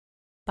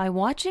By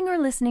watching or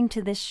listening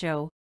to this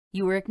show,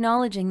 you are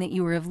acknowledging that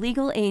you are of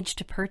legal age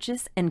to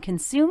purchase and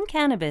consume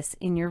cannabis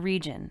in your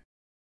region.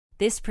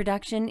 This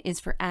production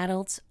is for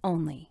adults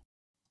only.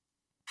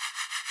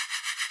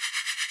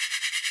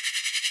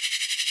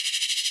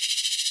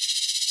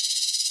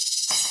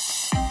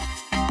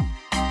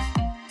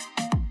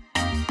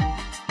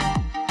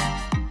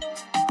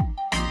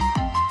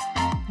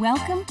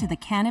 Welcome to the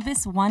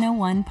Cannabis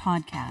 101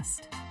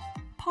 podcast,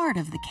 part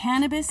of the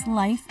Cannabis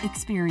Life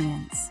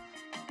Experience.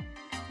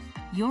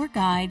 Your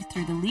guide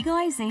through the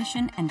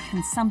legalization and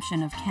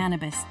consumption of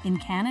cannabis in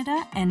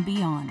Canada and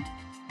beyond.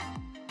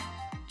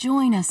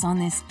 Join us on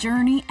this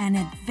journey and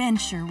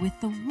adventure with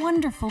the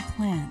wonderful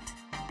plant.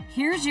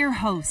 Here's your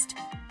host,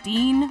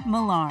 Dean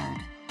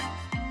Millard.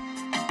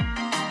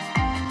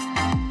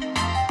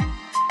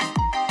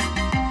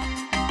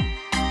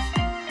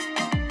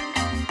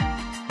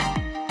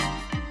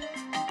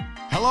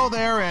 Hello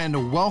there,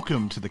 and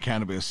welcome to the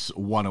Cannabis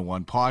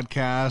 101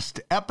 podcast,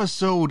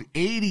 episode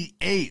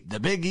 88, the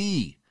Big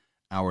E,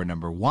 hour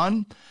number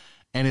 1.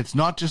 And it's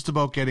not just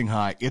about getting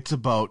high, it's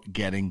about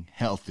getting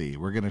healthy.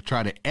 We're going to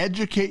try to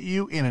educate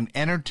you in an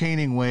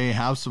entertaining way,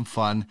 have some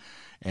fun,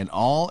 and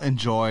all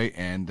enjoy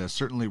and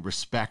certainly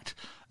respect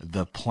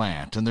the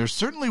plant. And there's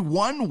certainly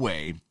one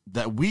way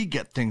that we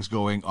get things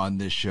going on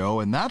this show,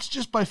 and that's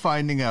just by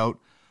finding out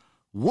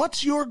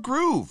what's your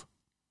groove.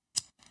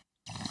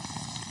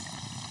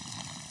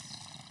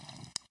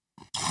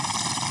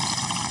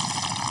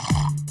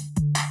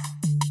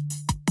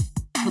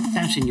 Put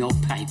that in your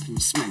pipe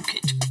and smoke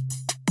it.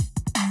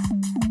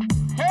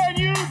 Can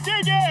you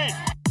dig it?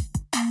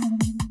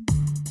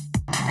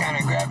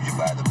 Kinda grabs you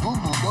by the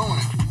boo-boo, don't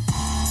it?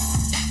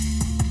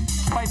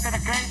 Pipe in a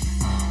crate,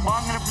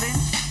 long in a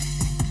blend.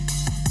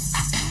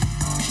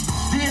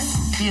 This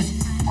is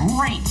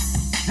great.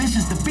 This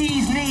is the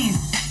bee's knees.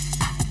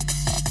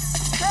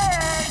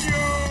 Can you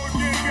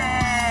dig it?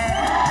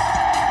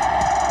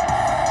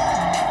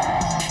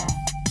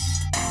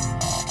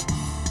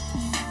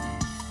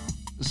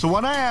 So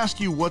when I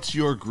ask you what's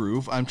your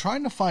groove, I'm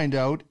trying to find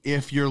out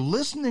if you're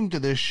listening to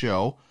this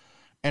show,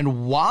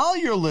 and while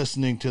you're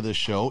listening to this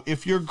show,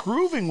 if you're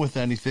grooving with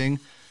anything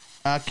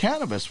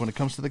cannabis when it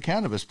comes to the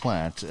cannabis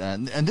plant.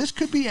 And this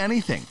could be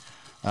anything.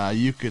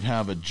 You could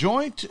have a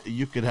joint,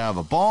 you could have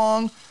a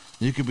bong,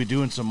 you could be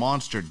doing some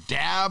monster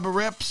dab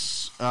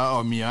rips,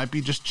 or you might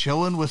be just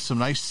chilling with some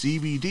nice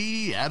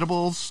CBD,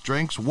 edibles,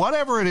 drinks,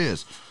 whatever it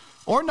is,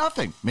 or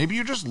nothing. Maybe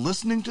you're just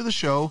listening to the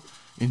show,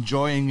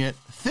 enjoying it,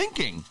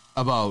 thinking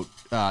about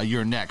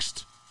your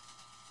next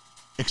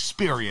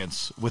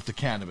experience with the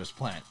cannabis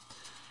plant.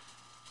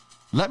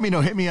 Let me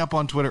know. Hit me up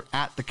on Twitter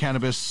at the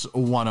Cannabis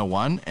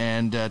 101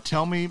 and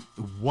tell me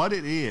what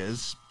it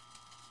is,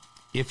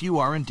 if you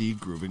are indeed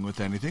grooving with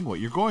anything, what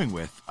you're going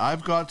with.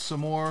 I've got some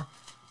more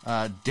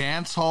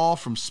dance hall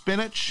from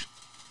Spinach.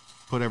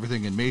 Put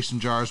everything in mason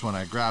jars when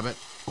I grab it.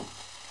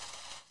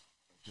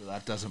 So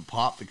that doesn't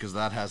pop, because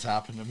that has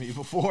happened to me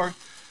before.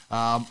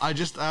 I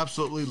just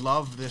absolutely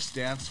love this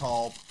dance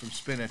hall from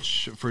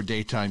Spinach for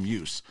daytime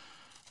use.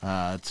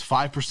 It's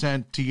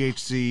 5%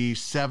 THC,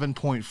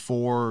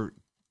 7.4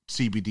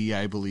 CBD,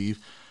 I believe.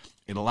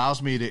 It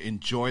allows me to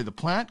enjoy the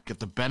plant,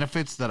 get the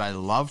benefits that I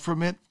love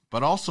from it,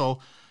 but also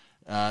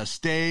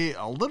stay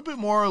a little bit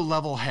more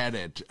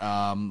level-headed.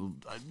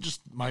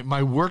 Just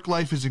my work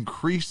life has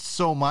increased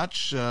so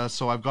much,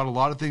 so I've got a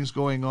lot of things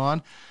going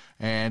on.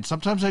 And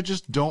sometimes I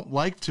just don't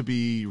like to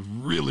be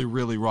really,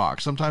 really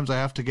rock. Sometimes I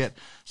have to get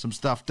some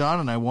stuff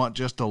done, and I want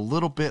just a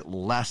little bit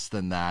less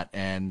than that.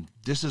 And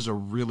this is a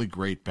really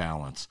great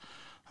balance.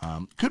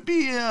 Could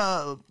be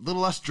a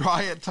little less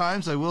dry at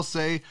times. I will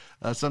say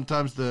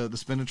sometimes the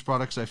Spinach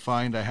products, I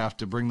find I have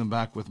to bring them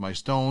back with my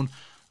Stone.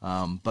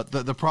 But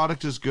the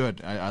product is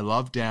good. I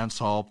love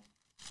dancehall.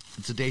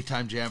 It's a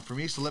daytime jam for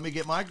me, so let me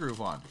get my groove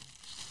on.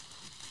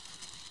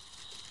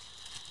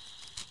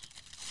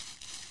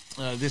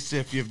 This,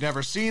 if you've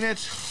never seen it,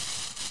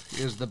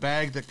 is the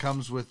bag that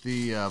comes with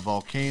the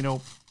Volcano.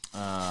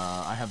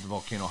 I have the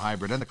Volcano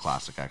Hybrid and the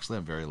Classic, actually.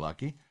 I'm very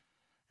lucky.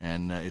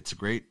 And it's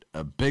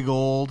a big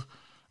old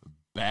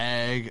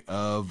bag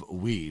of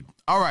weed.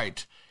 All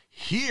right,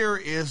 here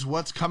is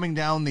what's coming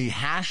down the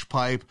hash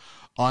pipe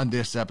on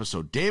this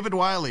episode. David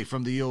Wiley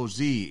from the OZ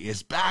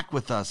is back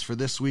with us for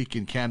This Week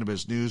in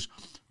Cannabis News.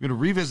 We're going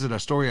to revisit a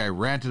story I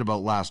ranted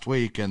about last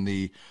week and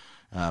the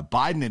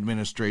Biden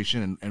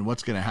administration and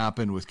what's going to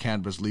happen with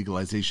cannabis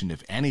legalization,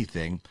 if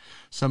anything.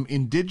 Some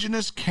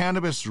indigenous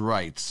cannabis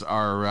rights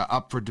are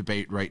up for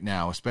debate right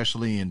now,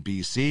 especially in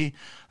BC.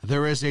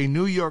 There is a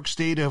New York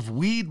State of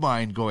weed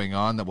mine going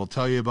on that we'll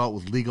tell you about,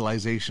 with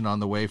legalization on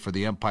the way for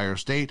the Empire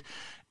State,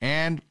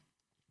 and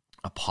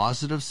a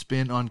positive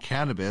spin on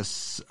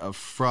cannabis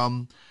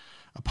from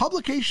a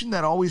publication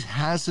that always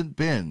hasn't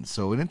been.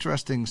 So an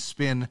interesting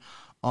spin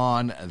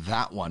on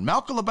that one.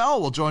 Malcolm LaBelle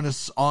will join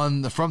us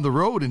from the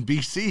road in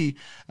BC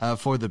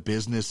for the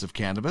business of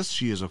cannabis.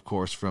 She is, of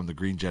course, from the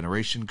Green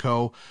Generation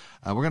Co.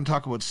 We're going to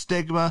talk about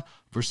stigma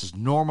versus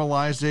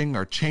normalizing.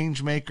 Our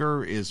change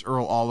maker is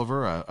Earl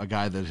Oliver, a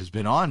guy that has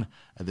been on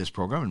this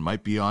program and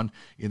might be on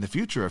in the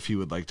future if he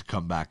would like to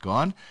come back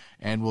on.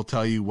 And we'll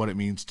tell you what it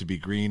means to be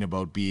green,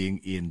 about being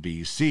in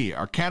BC.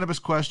 Our cannabis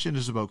question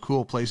is about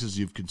cool places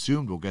you've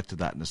consumed. We'll get to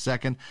that in a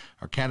second.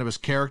 Our cannabis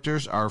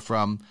characters are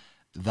from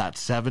That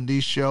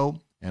 70s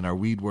Show, and our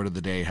weed word of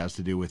the day has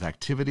to do with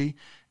activity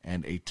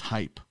and a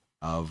type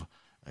of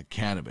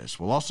cannabis.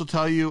 We'll also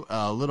tell you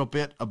a little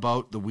bit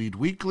about the Weed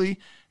Weekly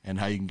and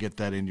how you can get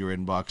that in your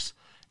inbox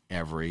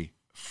every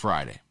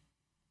Friday.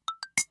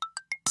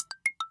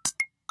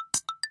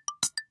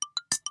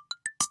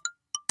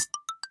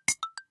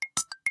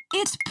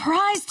 It's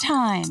prize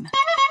time.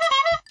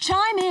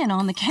 Chime in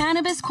on the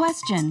cannabis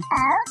question.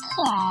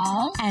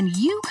 Okay. And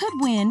you could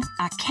win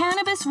a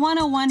Cannabis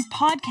 101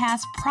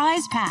 podcast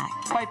prize pack.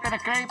 Pipe and a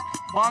crepe,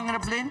 bong and a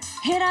blint.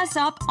 Hit us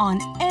up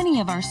on any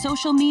of our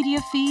social media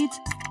feeds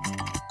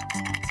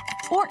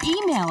or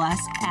email us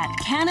at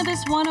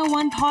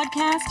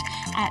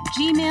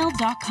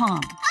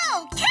cannabis101podcast@gmail.com.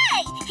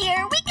 Okay,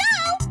 here we go.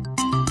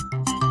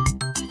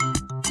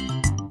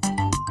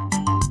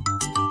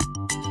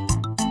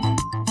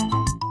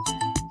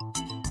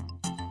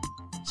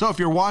 So if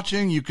you're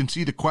watching, you can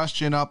see the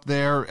question up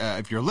there.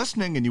 If you're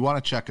listening and you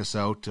want to check us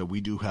out,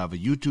 we do have a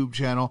YouTube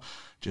channel.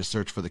 Just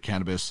search for the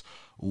Cannabis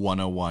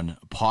 101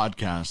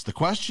 podcast. The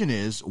question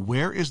is,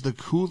 where is the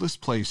coolest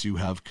place you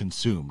have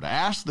consumed? I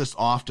ask this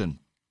often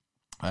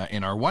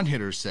in our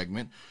one-hitters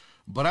segment,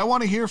 but I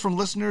want to hear from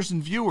listeners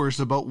and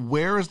viewers about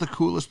where is the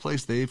coolest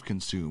place they've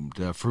consumed.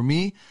 For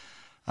me,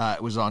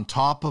 it was on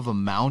top of a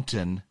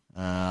mountain.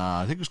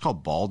 I think it was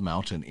called Bald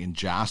Mountain in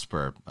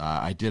Jasper.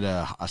 I did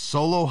a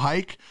solo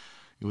hike.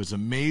 It was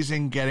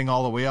amazing getting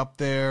all the way up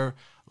there,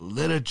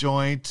 lit a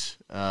joint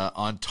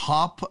on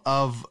top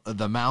of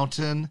the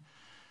mountain,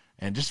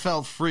 and just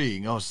felt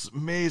freeing. It was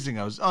amazing.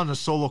 I was on a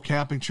solo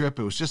camping trip.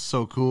 It was just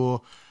so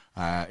cool.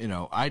 I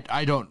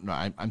don't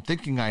know. I'm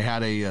thinking I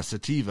had a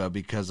sativa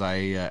because I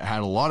had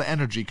a lot of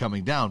energy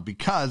coming down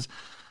because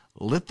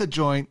lit the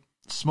joint,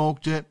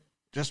 smoked it,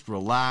 just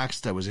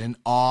relaxed. I was in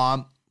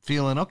awe,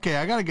 feeling, okay,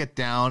 I got to get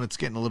down. It's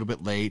getting a little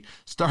bit late.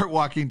 Start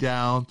walking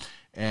down,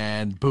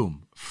 and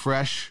boom,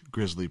 fresh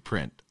grizzly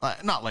print.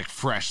 Not like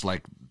fresh,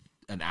 like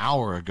an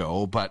hour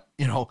ago, but,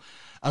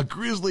 a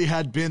grizzly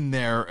had been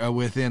there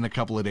within a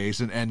couple of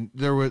days, and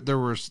there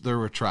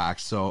were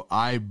tracks. So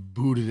I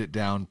booted it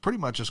down pretty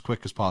much as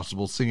quick as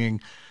possible,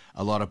 singing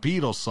a lot of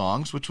Beatles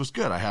songs, which was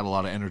good. I had a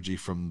lot of energy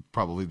from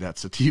probably that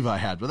sativa I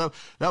had, but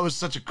that was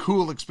such a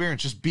cool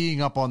experience, just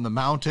being up on the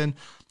mountain,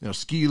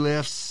 ski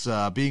lifts,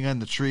 being in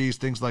the trees,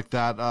 things like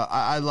that.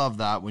 I love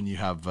that when you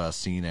have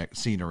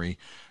scenery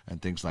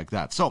and things like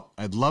that. So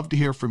I'd love to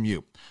hear from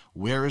you.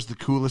 Where is the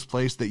coolest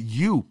place that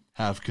you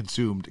have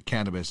consumed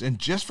cannabis? And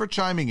just for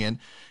chiming in,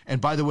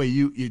 and by the way,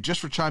 you just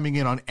for chiming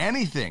in on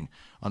anything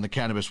on the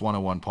Cannabis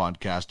 101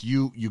 podcast,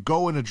 you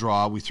go in a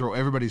draw. We throw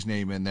everybody's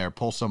name in there,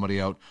 pull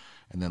somebody out,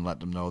 and then let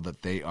them know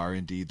that they are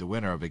indeed the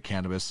winner of a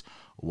Cannabis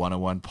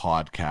 101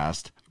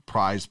 podcast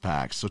prize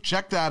pack. So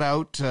check that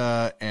out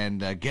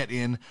and get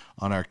in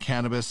on our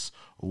Cannabis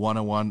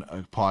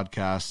 101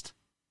 podcast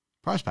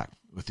prize pack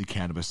with the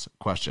cannabis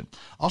question.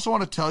 Also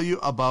want to tell you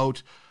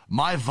about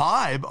my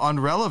vibe on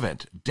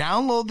Relevant.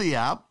 Download the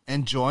app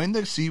and join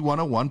the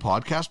C101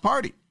 podcast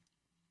party.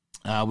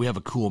 We have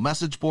a cool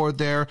message board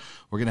there.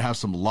 We're going to have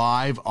some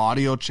live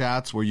audio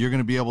chats where you're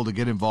going to be able to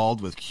get involved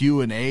with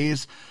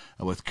Q&As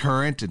with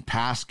current and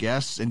past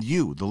guests and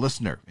you, the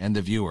listener and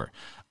the viewer.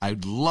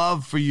 I'd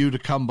love for you to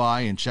come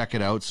by and check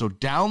it out. So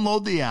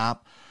download the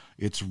app.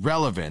 It's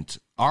Relevant,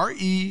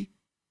 RELEVNT,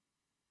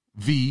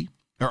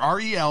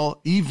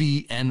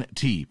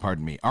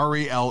 pardon me,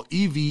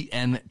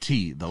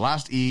 RELEVNT. The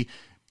last E,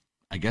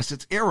 I guess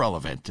it's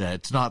irrelevant.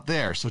 It's not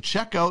there. So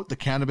check out the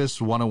Cannabis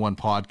 101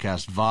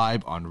 podcast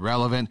vibe on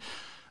Relevant.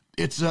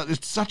 It's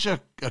such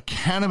a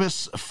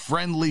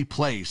cannabis-friendly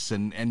place,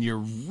 and you're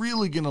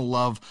really going to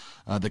love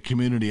the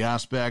community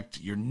aspect.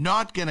 You're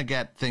not going to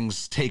get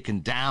things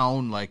taken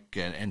down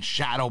and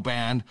shadow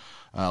banned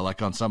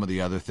like on some of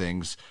the other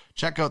things.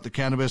 Check out the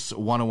Cannabis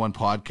 101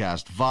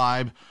 podcast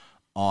vibe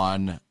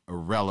on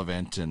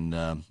Relevant, and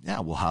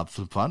we'll have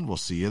some fun. We'll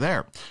see you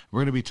there. We're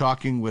going to be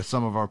talking with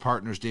some of our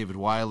partners, David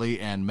Wiley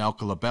and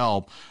Malcolm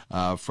LaBelle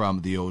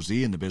from the OZ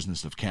in the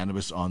business of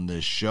cannabis on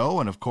this show,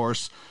 and of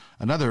course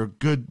another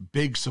good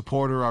big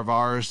supporter of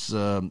ours,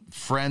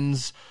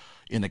 friends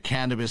in the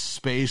cannabis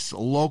space,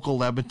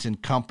 local Edmonton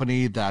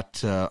company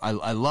that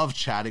I love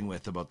chatting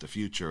with about the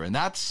future, and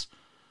that's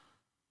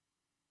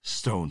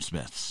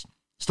Stonesmiths.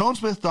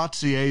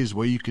 Stonesmith.ca is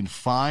where you can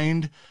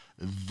find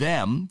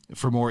them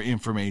for more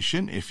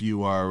information. If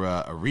you are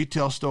a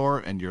retail store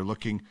and you're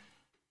looking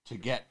to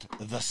get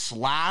the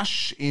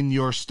slash in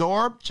your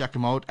store, check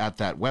them out at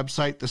that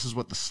website. This is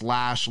what the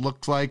slash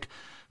looks like.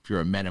 If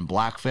you're a Men in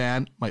Black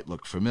fan, might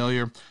look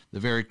familiar.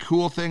 The very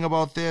cool thing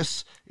about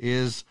this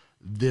is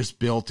this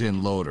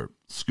built-in loader.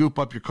 Scoop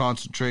up your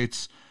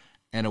concentrates,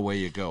 and away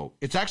you go.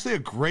 It's actually a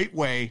great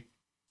way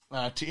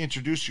to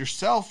introduce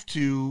yourself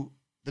to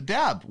the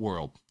dab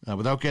world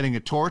without getting a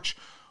torch.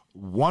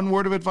 One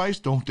word of advice,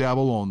 don't dab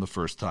alone the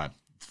first time.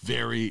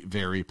 Very,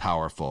 very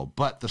powerful.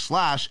 But the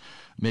Slash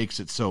makes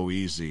it so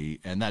easy,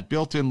 and that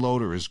built-in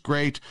loader is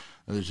great.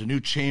 There's a new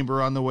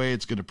chamber on the way.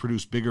 It's going to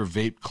produce bigger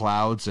vape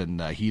clouds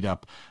and heat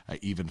up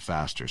even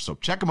faster. So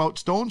check them out,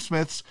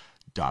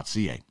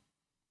 stonesmiths.ca.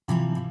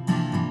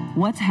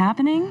 What's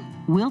happening?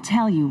 We'll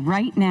tell you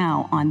right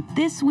now on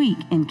This Week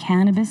in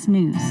Cannabis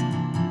News.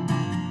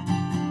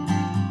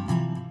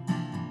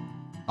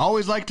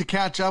 Always like to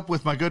catch up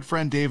with my good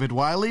friend David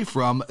Wiley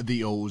from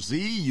the OZ.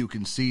 You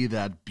can see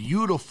that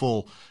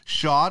beautiful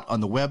shot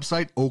on the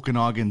website,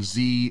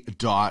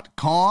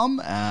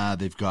 OkanaganZ.com.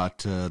 They've got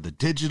the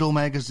digital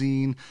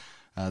magazine,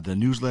 the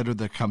newsletter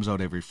that comes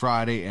out every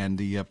Friday, and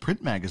the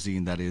print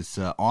magazine that is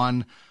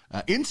on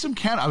in some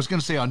I was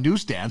going to say on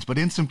newsstands, but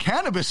in some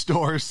cannabis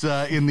stores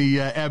in the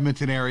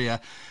Edmonton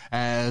area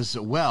as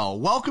well.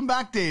 Welcome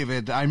back,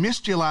 David. I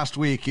missed you last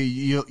week.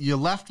 You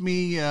left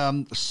me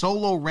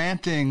solo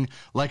ranting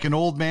like an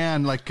old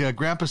man, like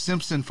Grandpa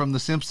Simpson from The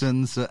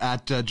Simpsons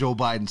at Joe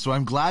Biden. So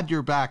I'm glad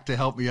you're back to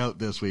help me out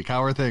this week.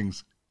 How are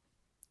things?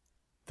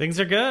 Things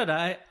are good.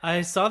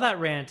 I saw that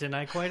rant and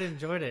I quite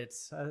enjoyed it.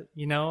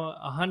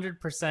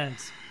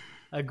 100%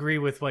 agree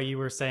with what you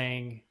were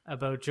saying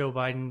about Joe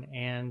Biden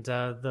and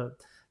the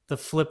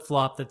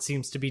flip-flop that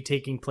seems to be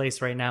taking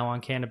place right now on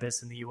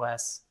cannabis in the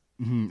U.S.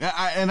 Mm-hmm.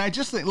 And I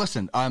just think,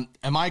 listen, am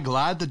I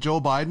glad that Joe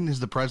Biden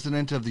is the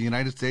president of the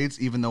United States,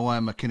 even though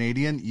I'm a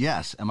Canadian?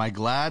 Yes. Am I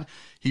glad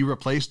he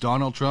replaced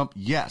Donald Trump?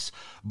 Yes.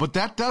 But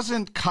that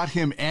doesn't cut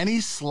him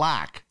any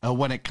slack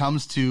when it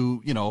comes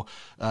to,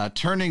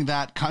 turning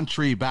that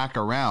country back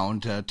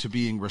around to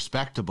being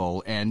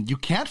respectable. And you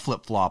can't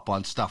flip-flop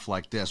on stuff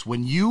like this.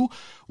 When you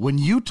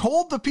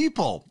told the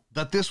people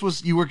that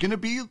you were going to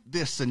be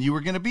this and you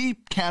were going to be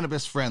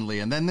cannabis friendly,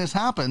 and then this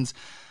happens,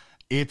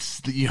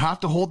 you have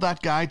to hold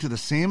that guy to the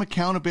same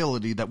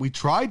accountability that we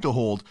tried to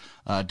hold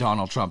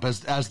Donald Trump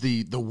as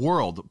the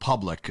world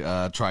public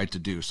tried to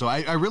do. So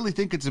I really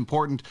think it's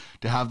important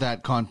to have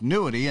that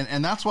continuity.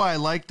 And that's why I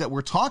like that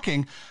we're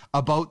talking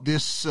about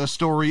this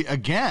story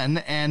again.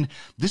 And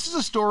this is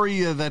a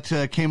story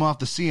that came off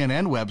the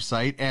CNN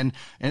website, and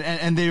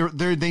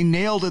they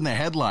nailed in the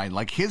headline,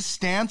 like his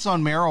stance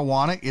on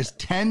marijuana is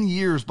 10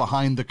 years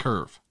behind the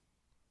curve.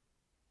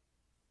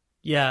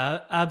 Yeah,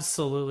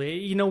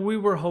 absolutely. We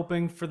were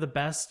hoping for the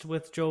best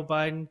with Joe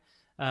Biden.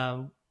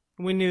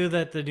 We knew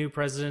that the new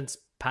president's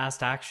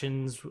past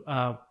actions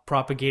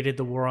propagated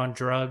the war on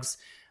drugs.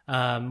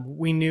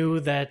 We knew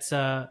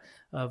that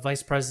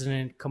Vice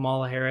President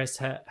Kamala Harris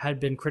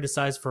had been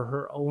criticized for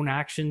her own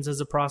actions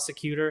as a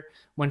prosecutor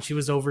when she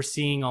was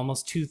overseeing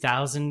almost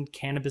 2,000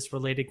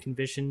 cannabis-related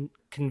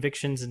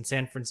convictions in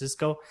San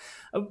Francisco.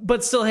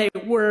 But still, hey,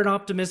 we're an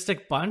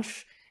optimistic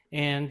bunch.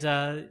 And,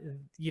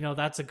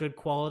 that's a good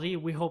quality.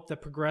 We hope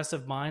that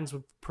progressive minds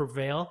would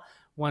prevail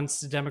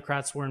once the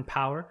Democrats were in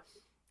power.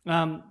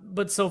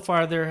 But so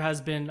far, there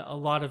has been a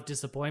lot of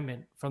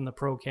disappointment from the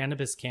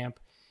pro-cannabis camp.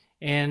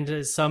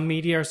 And some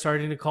media are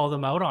starting to call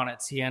them out on it.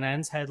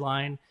 CNN's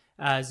headline,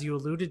 as you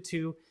alluded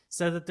to,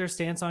 said that their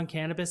stance on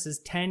cannabis is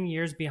 10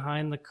 years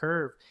behind the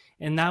curve.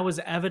 And that was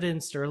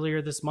evidenced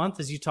earlier this month,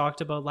 as you talked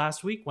about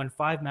last week, when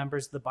 5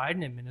 members of the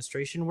Biden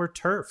administration were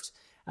turfed,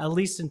 at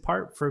least in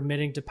part for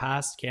admitting to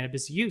past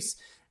cannabis use.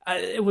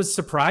 It was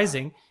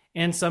surprising.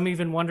 And some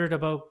even wondered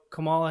about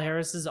Kamala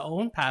Harris's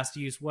own past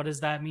use. What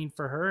does that mean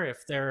for her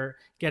if they're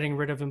getting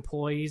rid of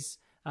employees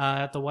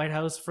at the White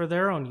House for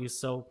their own use?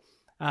 So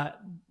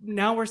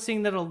now we're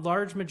seeing that a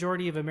large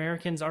majority of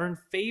Americans are in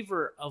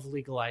favor of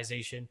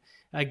legalization.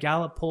 A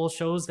Gallup poll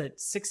shows that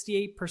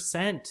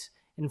 68%,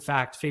 in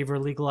fact, favor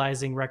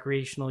legalizing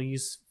recreational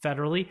use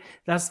federally.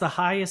 That's the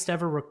highest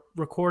ever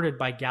recorded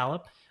by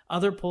Gallup.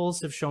 Other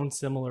polls have shown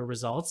similar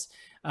results.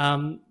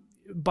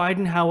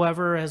 Biden,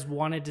 however, has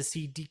wanted to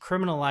see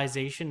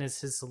decriminalization as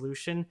his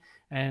solution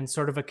and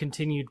sort of a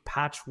continued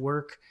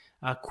patchwork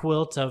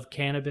quilt of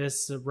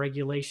cannabis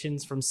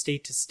regulations from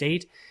state to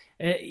state.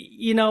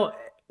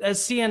 As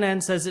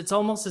CNN says, it's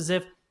almost as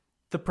if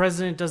the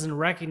president doesn't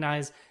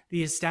recognize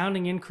the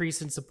astounding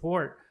increase in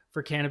support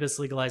for cannabis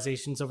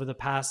legalizations over the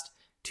past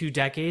 2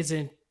 decades.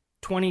 In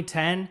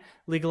 2010,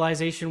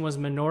 legalization was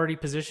minority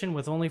position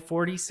with only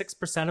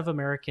 46% of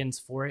Americans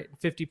for it,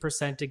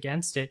 50%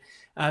 against it.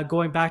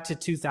 Going back to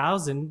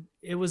 2000,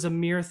 it was a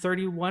mere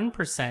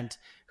 31%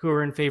 who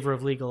were in favor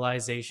of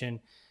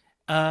legalization.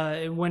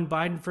 When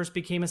Biden first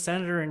became a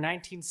senator in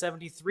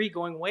 1973,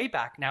 going way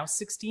back now,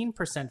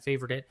 16%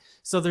 favored it.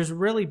 So there's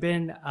really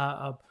been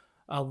a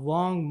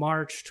long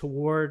march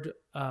toward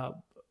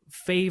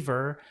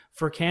favor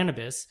for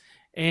cannabis.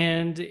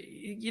 And,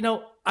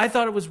 I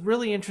thought it was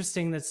really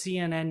interesting that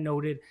CNN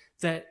noted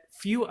that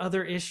few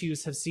other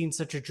issues have seen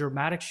such a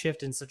dramatic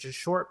shift in such a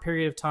short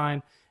period of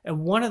time.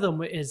 And one of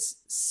them is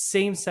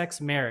same-sex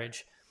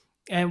marriage.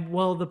 And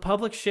while the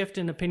public shift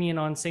in opinion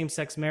on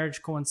same-sex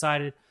marriage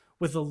coincided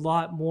with a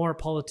lot more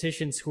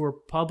politicians who are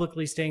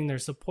publicly stating their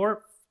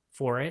support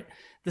for it.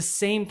 The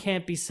same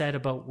can't be said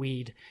about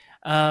weed.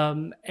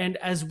 And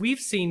as we've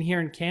seen here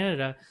in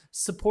Canada,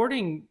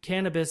 supporting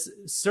cannabis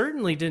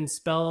certainly didn't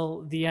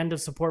spell the end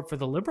of support for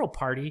the Liberal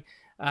Party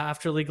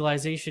after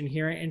legalization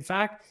here. In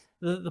fact,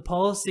 the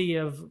policy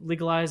of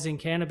legalizing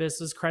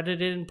cannabis is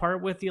credited in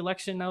part with the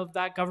election of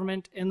that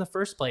government in the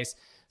first place.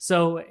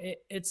 So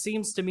it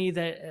seems to me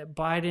that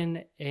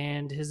Biden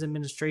and his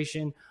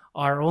administration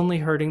are only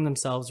hurting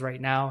themselves right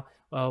now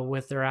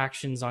with their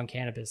actions on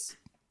cannabis.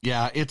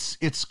 Yeah,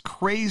 it's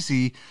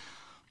crazy.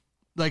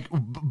 Like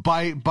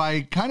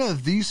by kind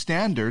of these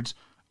standards,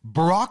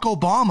 Barack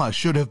Obama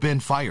should have been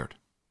fired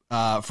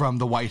from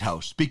the White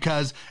House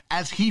because,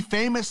 as he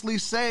famously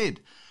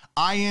said,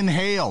 I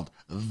inhaled.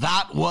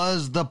 That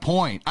was the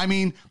point. I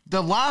mean,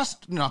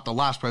 not the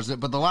last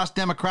president, but the last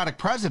Democratic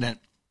president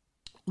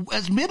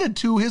admitted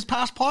to his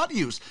past pot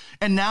use.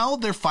 And now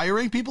they're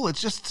firing people.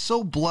 It's just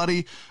so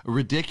bloody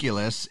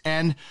ridiculous.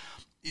 And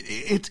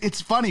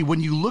it's funny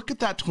when you look at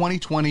that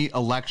 2020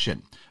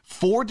 election,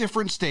 4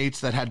 different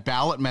states that had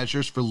ballot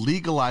measures for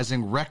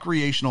legalizing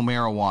recreational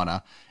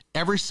marijuana,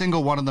 every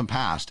single one of them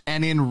passed.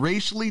 And in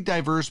racially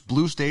diverse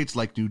blue states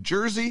like New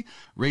Jersey,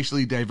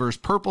 racially diverse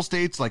purple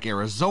states like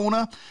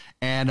Arizona,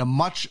 and a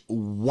much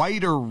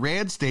whiter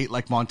red state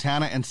like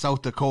Montana and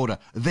South Dakota,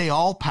 they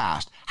all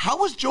passed.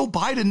 How is Joe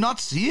Biden not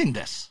seeing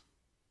this?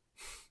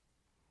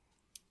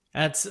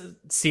 That's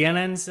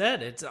CNN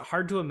said. It's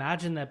hard to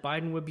imagine that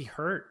Biden would be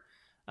hurt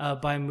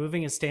by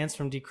moving his stance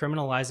from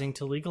decriminalizing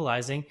to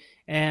legalizing.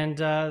 And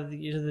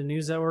the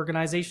news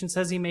organization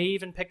says he may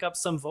even pick up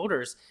some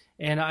voters.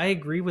 And I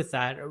agree with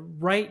that.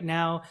 Right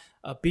now,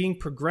 being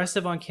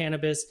progressive on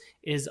cannabis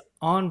is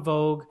on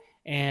vogue,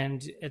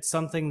 and it's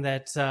something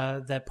that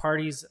that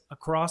parties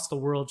across the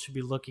world should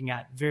be looking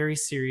at very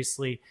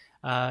seriously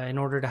in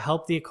order to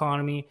help the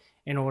economy,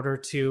 in order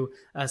to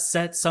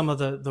set some of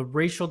the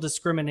racial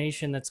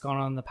discrimination that's gone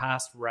on in the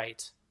past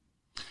right.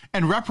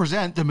 And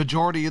represent the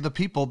majority of the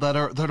people that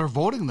are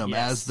voting them,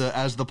 yes,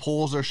 as the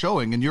polls are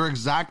showing. And you're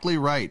exactly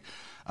right.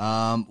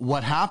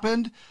 What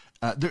happened?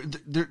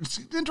 There's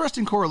an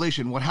interesting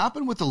correlation. What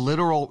happened with the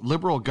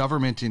liberal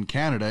government in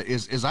Canada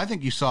is I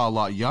think you saw a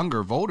lot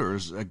younger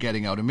voters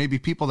getting out, and maybe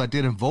people that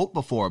didn't vote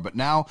before, but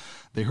now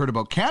they heard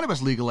about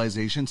cannabis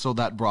legalization, so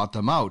that brought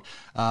them out.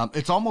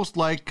 It's almost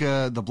like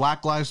the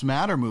Black Lives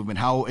Matter movement,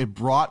 how it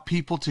brought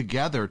people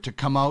together to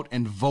come out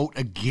and vote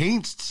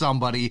against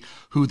somebody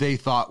who they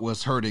thought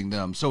was hurting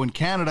them. So in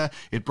Canada,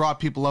 it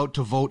brought people out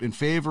to vote in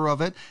favor of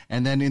it,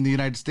 and then in the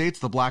United States,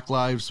 the Black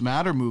Lives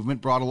Matter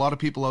movement brought a lot of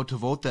people out to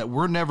vote that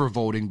were never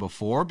voting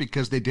before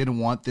because they didn't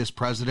want this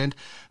president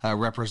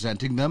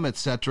representing them, et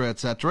cetera, et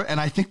cetera.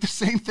 And I think the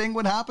same thing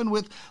would happen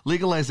with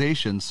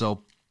legalization.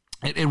 So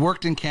it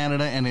worked in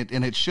Canada, and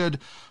it should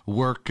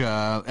work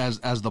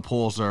as the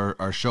polls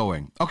are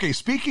showing. Okay,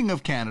 speaking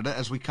of Canada,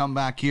 as we come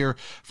back here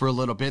for a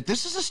little bit,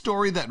 this is a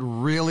story that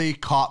really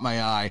caught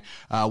my eye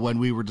when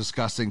we were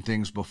discussing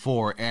things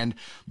before. And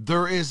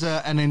there is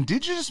an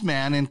Indigenous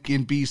man in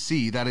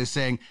BC that is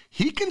saying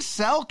he can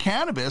sell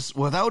cannabis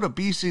without a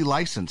BC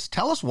license.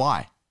 Tell us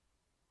why.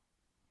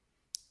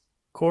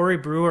 Corey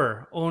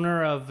Brewer,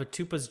 owner of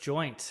Tupa's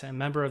Joint, a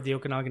member of the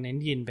Okanagan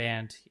Indian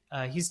Band,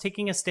 he's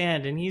taking a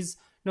stand, and he's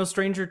no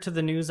stranger to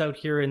the news out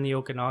here in the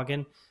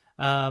Okanagan.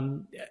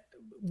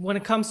 When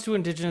it comes to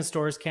Indigenous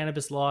stores,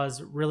 cannabis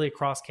laws really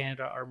across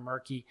Canada are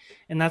murky,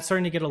 and that's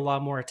starting to get a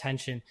lot more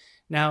attention.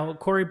 Now,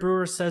 Corey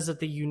Brewer says that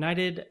the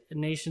United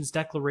Nations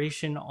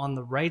Declaration on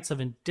the Rights of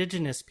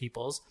Indigenous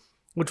Peoples,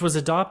 which was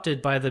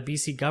adopted by the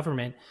BC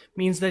government,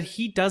 means that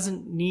he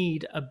doesn't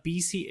need a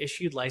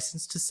BC-issued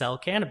license to sell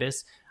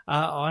cannabis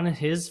on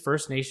his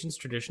First Nations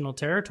traditional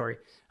territory.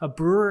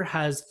 Brewer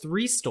has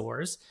 3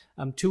 stores.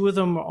 2 of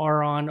them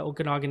are on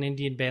Okanagan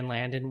Indian Band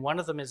land, and one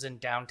of them is in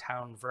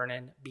downtown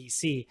Vernon,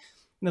 BC.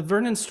 The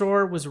Vernon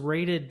store was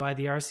raided by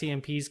the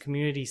RCMP's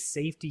Community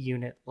Safety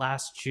Unit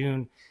last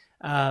June.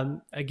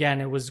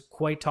 Again, it was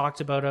quite talked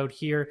about out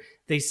here.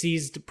 They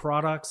seized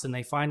products and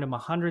they fined him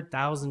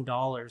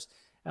 $100,000.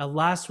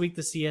 Last week,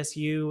 the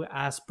CSU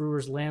asked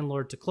Brewer's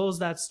landlord to close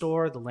that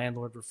store. The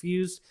landlord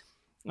refused.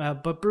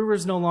 But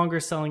Brewer's no longer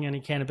selling any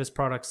cannabis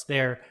products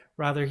there.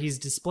 Rather, he's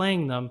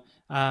displaying them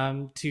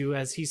to,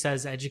 as he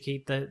says,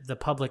 educate the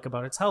public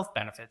about its health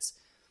benefits.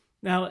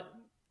 Now,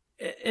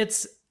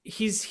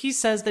 he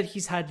says that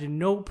he's had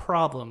no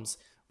problems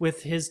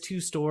with his 2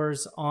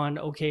 stores on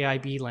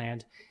OKIB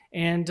land.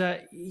 And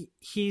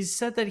he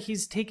said that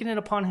he's taken it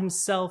upon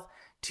himself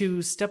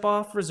to step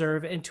off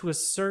reserve and to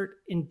assert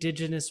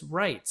Indigenous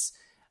rights.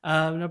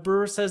 Now,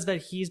 Brewer says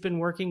that he's been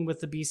working with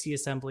the BC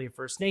Assembly of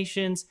First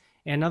Nations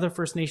and other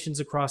First Nations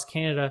across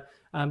Canada,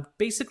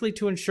 basically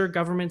to ensure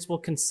governments will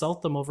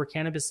consult them over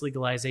cannabis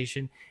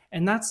legalization.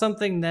 And that's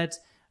something that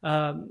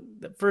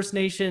the First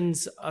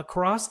Nations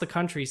across the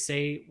country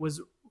say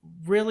was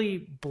really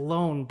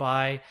blown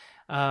by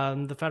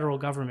the federal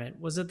government,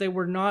 was that they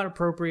were not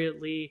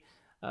appropriately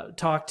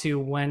talked to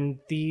when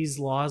these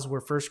laws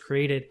were first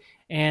created.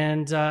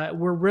 And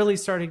we're really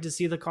starting to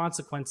see the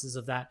consequences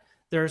of that.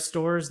 There are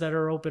stores that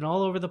are open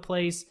all over the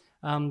place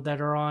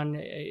that are on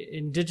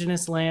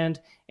Indigenous land,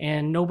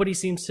 and nobody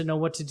seems to know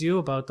what to do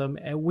about them.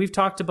 And we've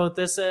talked about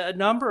this a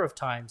number of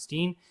times,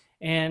 Dean,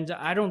 and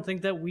I don't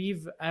think that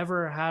we've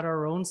ever had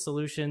our own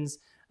solutions.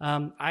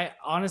 I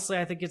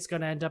think it's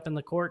going to end up in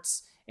the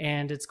courts,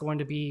 and it's going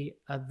to be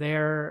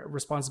their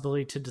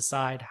responsibility to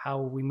decide how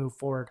we move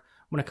forward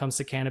when it comes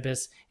to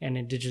cannabis and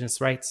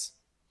Indigenous rights.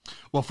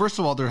 Well, first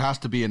of all, there has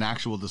to be an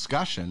actual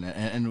discussion,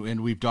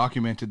 and we've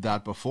documented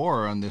that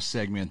before on this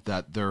segment,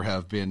 that there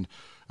have been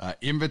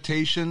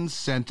invitations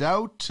sent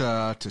out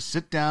to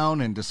sit down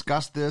and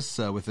discuss this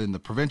within the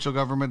provincial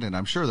government, and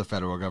I'm sure the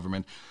federal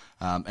government.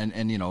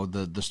 And you know,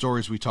 the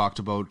stories we talked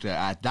about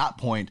at that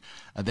point,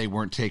 they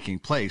weren't taking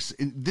place.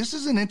 This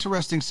is an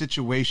interesting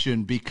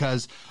situation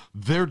because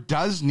there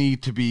does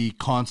need to be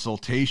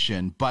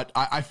consultation. But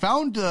I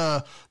found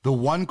the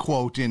one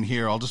quote in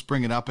here, I'll just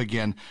bring it up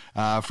again,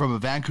 from a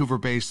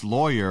Vancouver-based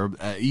lawyer,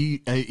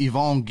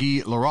 Yvonne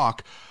Guy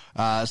Larocque,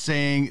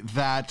 saying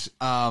that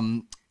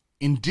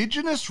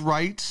Indigenous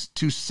rights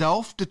to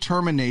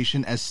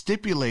self-determination as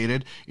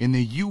stipulated in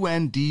the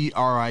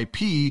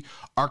UNDRIP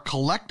are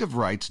collective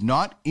rights,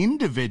 not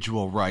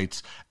individual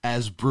rights,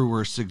 as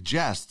Brewer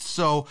suggests.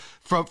 So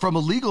from a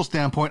legal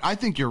standpoint, I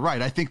think you're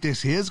right. I think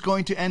this is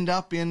going to end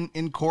up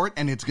in court,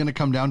 and it's going to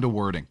come down to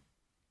wording.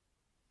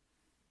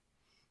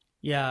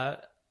 Yeah,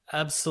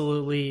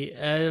 absolutely.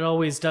 It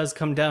always does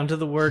come down to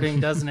the wording,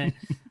 doesn't it?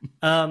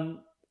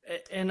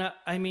 And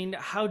I mean,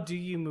 how do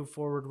you move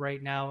forward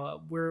right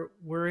now?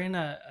 We're in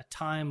a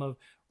time of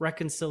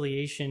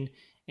reconciliation,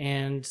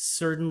 and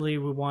certainly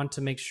we want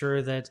to make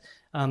sure that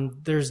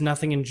there's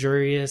nothing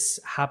injurious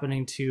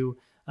happening to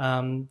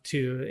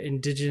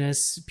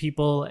Indigenous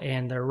people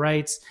and their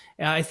rights.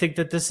 And I think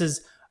that this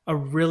is a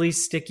really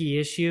sticky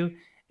issue,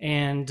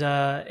 and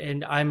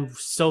I'm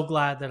so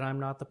glad that I'm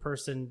not the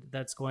person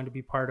that's going to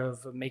be part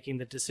of making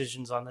the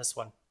decisions on this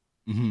one.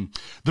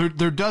 Mm-hmm.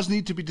 There does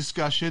need to be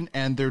discussion,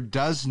 and there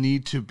does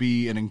need to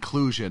be an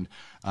inclusion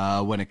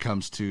when it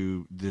comes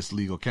to this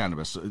legal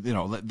cannabis. You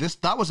know,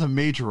 that was a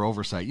major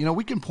oversight. You know,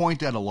 we can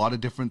point at a lot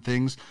of different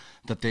things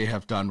that they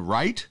have done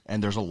right,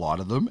 and there's a lot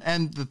of them,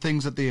 and the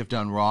things that they have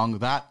done wrong.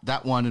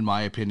 That one, in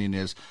my opinion,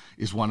 is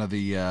one of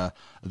the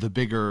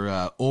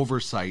bigger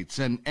oversights.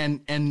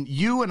 And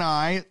you and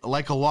I,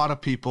 like a lot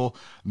of people,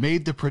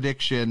 made the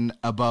prediction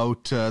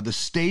about the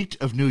state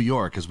of New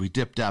York as we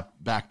dipped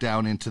back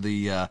down into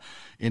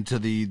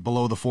the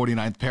below the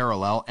 49th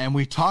parallel, and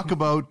we talk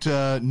about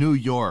New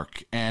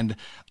York. And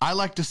I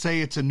like to say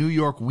it's a New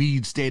York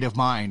weed state of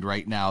mind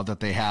right now that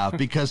they have,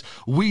 because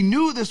we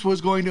knew this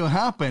was going to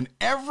happen.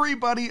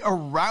 Everybody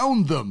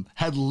around them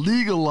had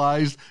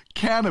legalized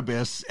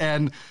cannabis,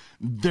 and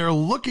they're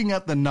looking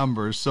at the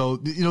numbers. So,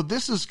 you know,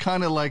 this is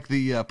kind of like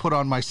the put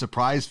on my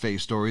surprise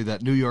face story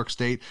that New York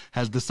State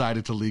has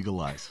decided to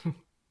legalize.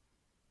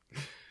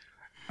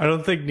 I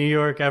don't think New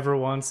York ever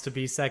wants to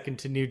be second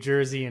to New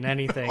Jersey in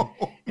anything.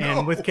 No.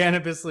 And with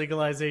cannabis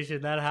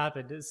legalization, that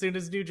happened. As soon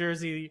as New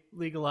Jersey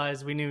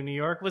legalized, we knew New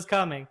York was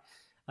coming.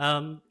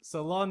 So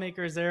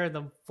lawmakers there in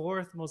the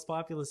fourth most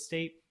populous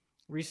state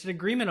reached an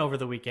agreement over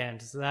the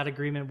weekend. So that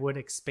agreement would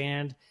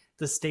expand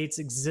the state's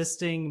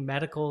existing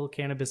medical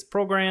cannabis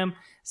program,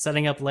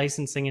 setting up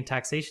licensing and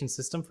taxation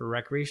system for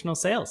recreational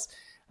sales.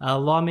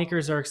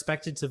 Lawmakers are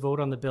expected to vote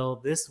on the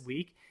bill this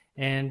week,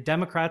 and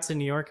Democrats in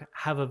New York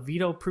have a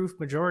veto-proof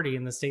majority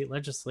in the state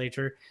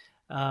legislature.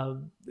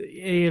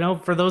 You know,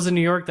 for those in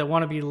New York that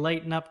want to be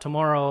lighting up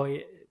tomorrow,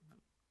 you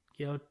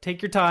know,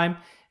 take your time.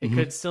 It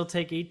could still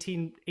take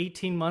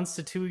 18 months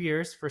to 2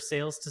 years for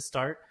sales to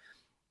start.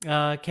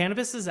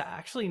 Cannabis is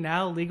actually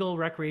now legal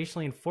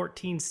recreationally in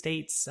 14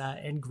 states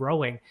and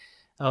growing.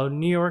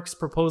 New York's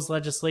proposed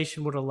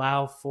legislation would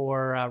allow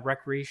for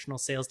recreational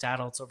sales to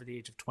adults over the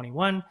age of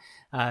 21,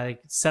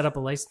 set up a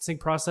licensing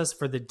process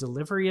for the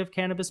delivery of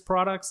cannabis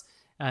products.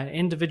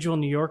 Individual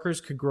New Yorkers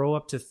could grow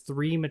up to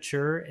 3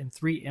 mature and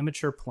 3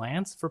 immature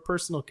plants for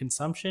personal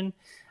consumption.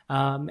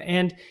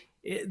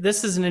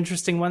 This is an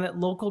interesting one, that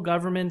local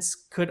governments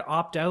could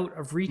opt out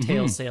of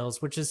retail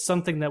sales, which is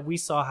something that we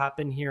saw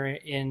happen here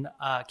in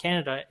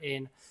Canada,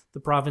 in the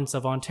province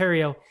of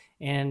Ontario.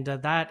 And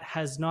that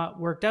has not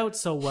worked out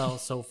so well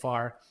so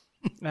far.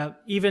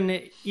 Even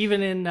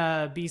in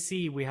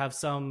BC, we have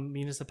some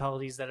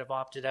municipalities that have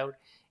opted out,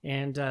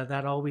 and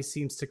that always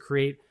seems to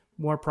create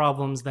more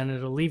problems than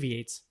it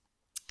alleviates.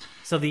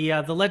 So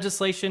the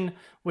legislation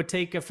would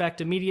take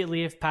effect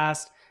immediately if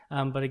passed,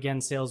 but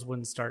again, sales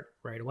wouldn't start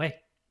right away.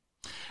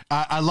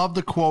 I love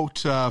the quote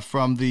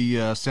from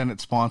the Senate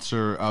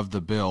sponsor of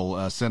the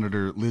bill,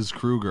 Senator Liz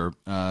Kruger,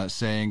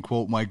 saying,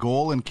 quote, "My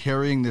goal in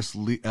carrying this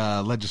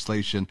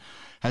legislation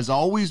has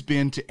always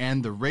been to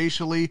end the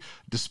racially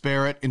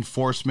disparate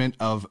enforcement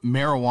of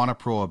marijuana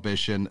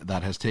prohibition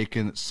that has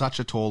taken such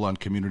a toll on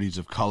communities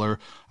of color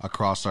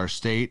across our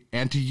state,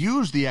 and to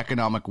use the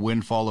economic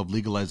windfall of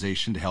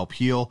legalization to help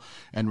heal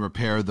and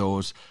repair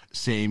those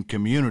same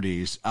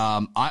communities."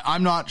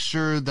 I'm not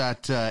sure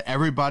that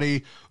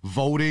everybody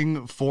voting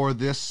voting for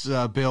this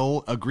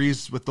bill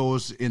agrees with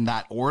those in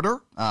that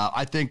order.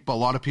 I think a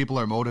lot of people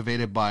are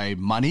motivated by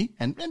money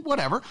and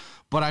whatever,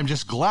 but I'm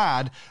just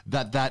glad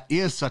that that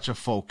is such a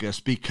focus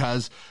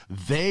because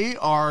they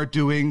are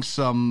doing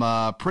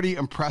some pretty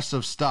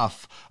impressive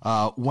stuff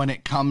when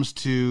it comes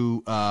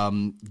to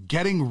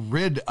getting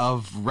rid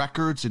of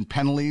records and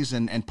penalties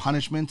and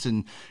punishments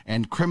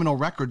and criminal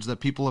records that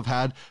people have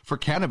had for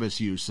cannabis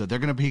use. So they're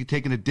going to be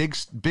taking a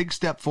big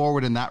step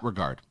forward in that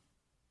regard.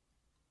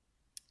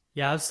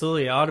 Yeah,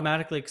 absolutely.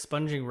 Automatically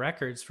expunging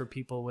records for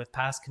people with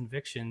past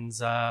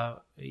convictions,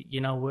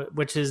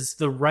 which is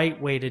the right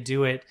way to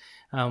do it.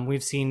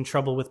 We've seen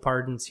trouble with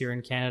pardons here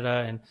in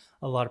Canada, and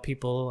a lot of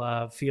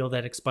people feel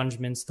that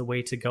expungement's the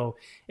way to go.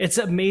 It's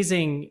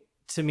amazing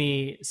to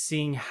me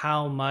seeing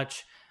how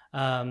much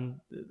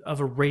of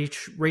a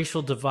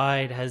racial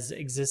divide has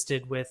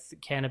existed with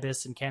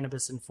cannabis and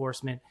cannabis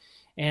enforcement.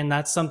 And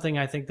that's something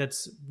I think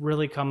that's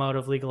really come out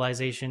of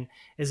legalization,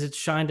 is it's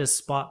shined a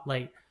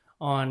spotlight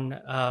on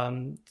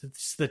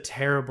the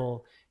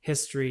terrible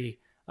history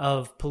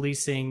of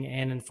policing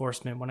and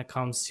enforcement when it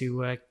comes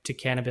to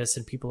cannabis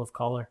and people of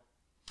color.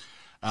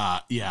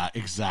 Yeah,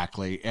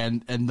 exactly.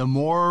 And the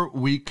more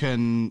we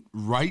can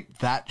right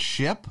that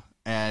ship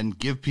and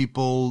give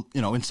people,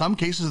 in some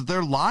cases,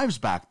 their lives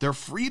back, their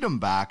freedom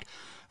back,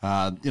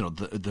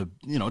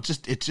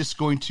 it's just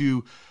going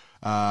to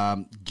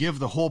give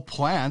the whole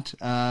plant,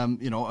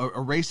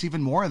 erase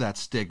even more of that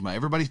stigma.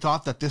 Everybody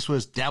thought that this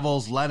was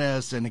devil's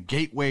lettuce and a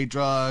gateway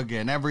drug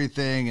and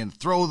everything, and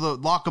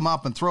lock them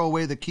up and throw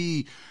away the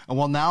key. And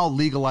well, now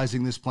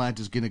legalizing this plant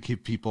is going to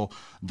give people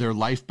their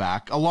life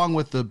back, along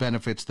with the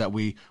benefits that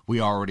we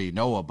already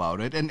know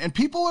about it. And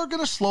people are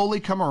going to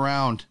slowly come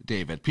around,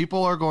 David.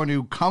 People are going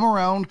to come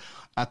around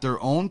at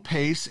their own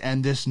pace.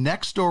 And this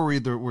next story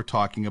that we're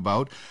talking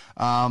about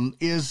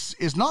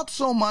is not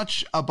so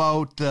much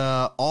about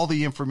all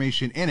the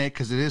information in it,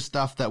 because it is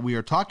stuff that we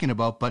are talking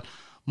about, but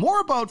more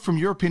about, from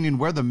your opinion,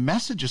 where the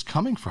message is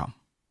coming from.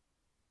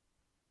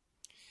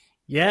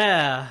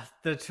 Yeah,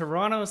 the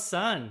Toronto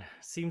Sun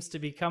seems to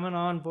be coming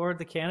on board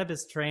the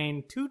cannabis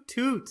train. Toot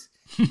toot.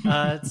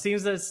 It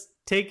seems that it's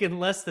taken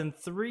less than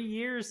 3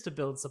 years to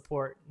build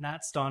support in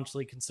that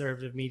staunchly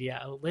conservative media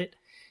outlet.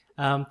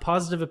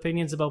 Positive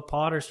opinions about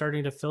pot are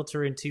starting to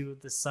filter into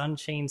the Sun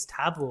chain's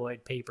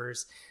tabloid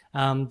papers.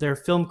 Their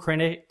film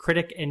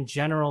critic and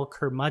general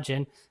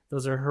curmudgeon,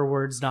 those are her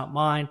words, not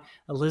mine,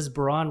 Liz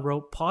Braun,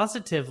 wrote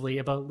positively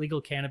about legal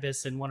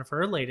cannabis in one of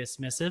her latest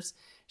missives.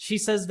 She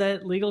says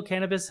that legal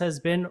cannabis has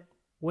been,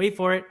 wait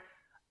for it,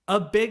 a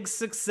big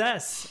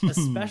success,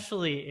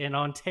 especially in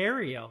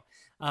Ontario.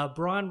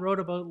 Braun wrote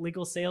about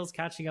legal sales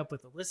catching up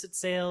with illicit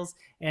sales,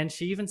 and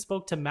she even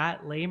spoke to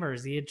Matt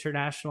Lamers, the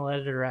international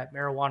editor at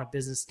Marijuana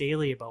Business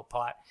Daily, about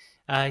pot.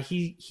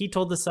 He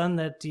told The Sun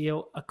that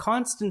a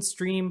constant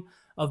stream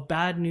of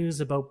bad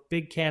news about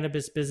big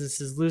cannabis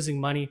businesses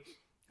losing money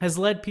has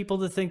led people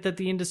to think that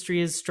the industry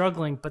is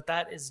struggling, but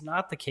that is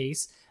not the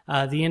case.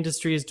 The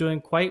industry is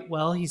doing quite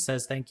well, he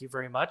says, thank you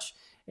very much,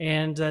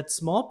 and that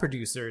small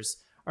producers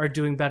are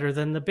doing better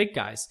than the big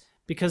guys,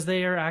 because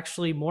they are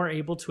actually more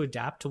able to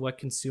adapt to what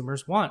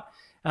consumers want.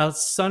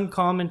 Sun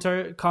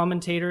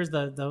commentators,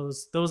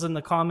 those in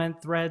the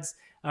comment threads,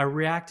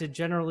 reacted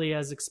generally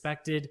as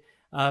expected.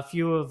 A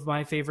few of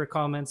my favorite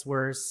comments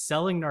were,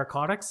 selling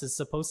narcotics is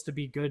supposed to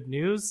be good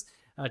news.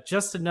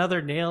 Just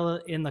another nail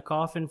in the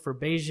coffin for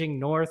Beijing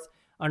North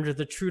under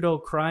the Trudeau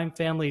crime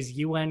family's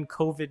UN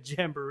COVID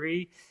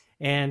jamboree.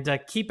 And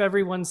keep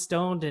everyone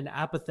stoned and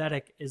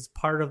apathetic is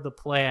part of the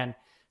plan.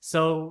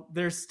 So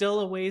there's still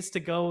a ways to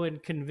go in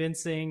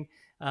convincing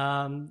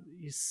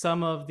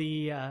some of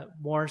the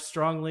more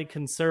strongly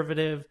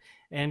conservative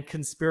and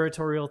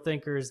conspiratorial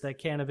thinkers that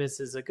cannabis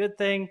is a good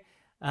thing.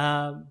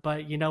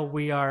 But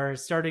we are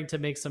starting to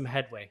make some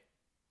headway.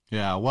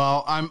 Yeah,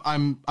 well,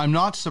 I'm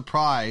not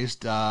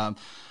surprised. I'm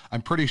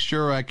pretty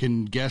sure I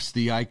can guess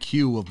the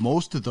IQ of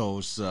most of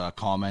those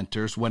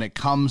commenters when it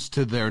comes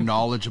to their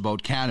knowledge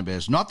about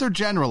cannabis. Not their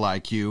general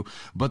IQ,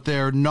 but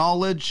their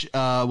knowledge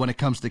when it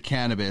comes to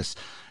cannabis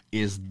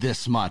is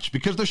this much,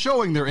 because they're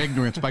showing their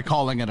ignorance by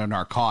calling it a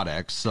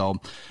narcotic. So,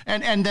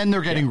 and then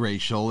they're getting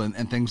racial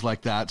and things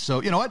like that.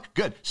 So, you know what?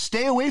 Good.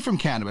 Stay away from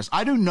cannabis.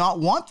 I do not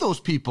want those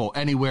people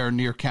anywhere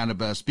near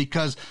cannabis,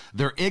 because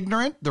they're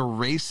ignorant, they're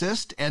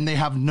racist, and they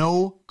have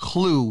no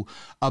clue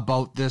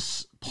about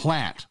this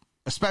plant,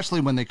 especially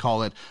when they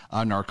call it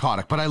a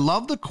narcotic. But I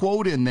love the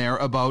quote in there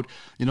about,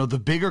 the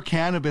bigger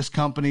cannabis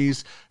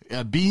companies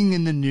being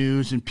in the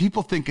news, and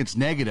people think it's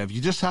negative.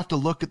 You just have to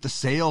look at the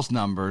sales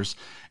numbers,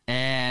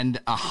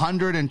 and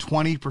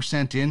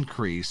 120%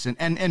 increase.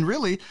 And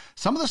really,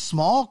 some of the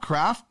small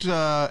craft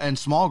and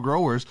small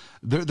growers,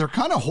 they're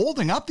kind of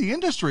holding up the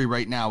industry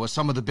right now as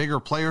some of the bigger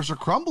players are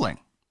crumbling.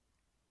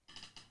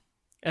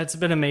 It's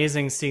been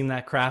amazing seeing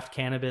that craft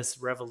cannabis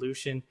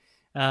revolution.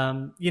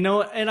 And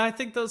I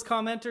think those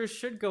commenters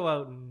should go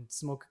out and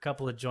smoke a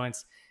couple of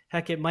joints.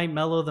 Heck, it might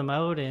mellow them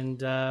out and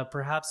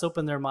perhaps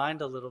open their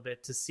mind a little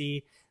bit to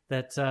see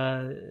that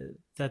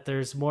that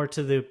there's more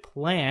to the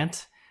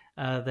plant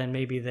than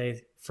maybe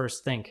they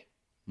first think.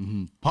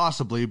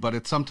 Possibly, but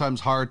it's sometimes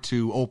hard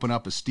to open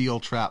up a steel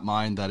trap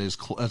mind that is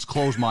as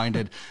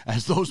closed-minded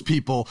as those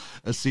people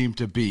seem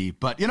to be.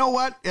 But you know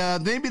what?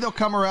 Maybe they'll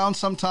come around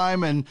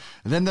sometime, and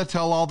then they'll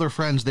tell all their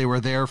friends they were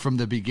there from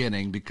the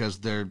beginning, because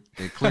they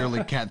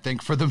clearly can't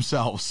think for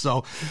themselves.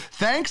 So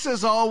thanks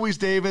as always,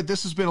 David.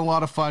 This has been a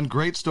lot of fun.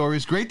 Great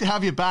stories. Great to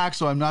have you back,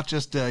 so I'm not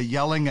just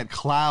yelling at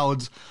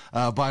clouds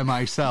by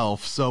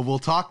myself. So we'll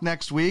talk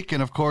next week,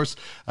 and of course,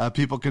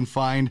 people can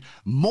find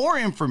more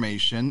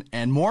information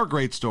and more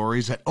great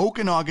stories at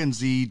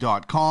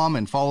OkanaganZ.com,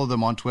 and follow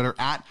them on Twitter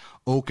at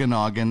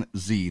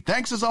OkanaganZ.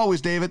 Thanks as always,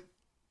 David.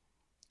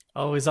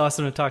 Always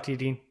awesome to talk to you,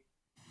 Dean.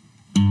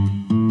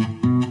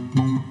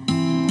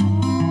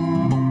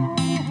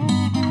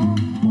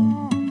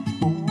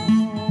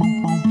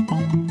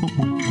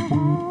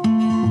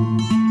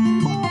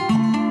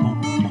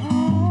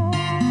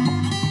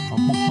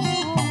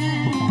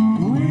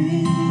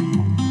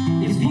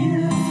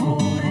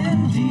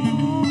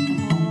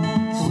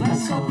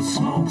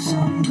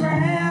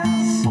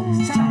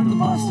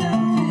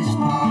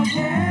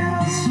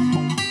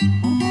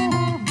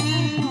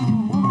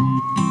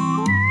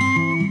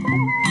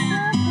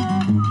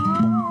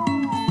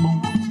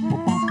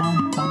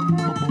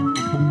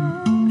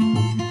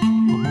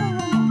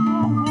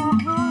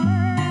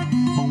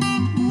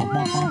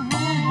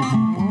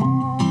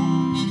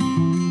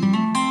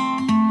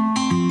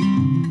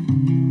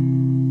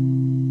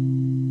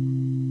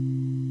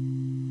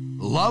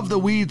 Love the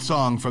weed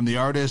song from the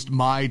artist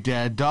My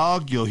Dead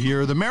Dog. You'll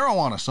hear the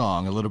marijuana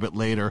song a little bit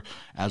later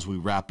as we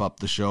wrap up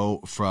the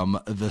show from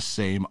the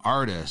same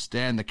artist.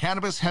 And the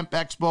Cannabis Hemp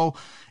Expo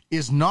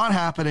is not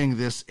happening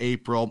this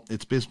April.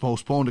 It's been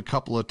postponed a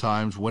couple of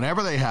times.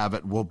 Whenever they have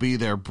it, we'll be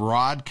there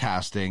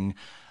broadcasting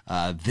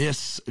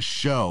this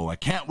show. I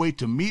can't wait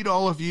to meet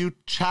all of you,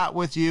 chat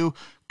with you,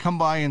 come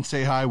by and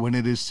say hi when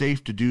it is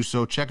safe to do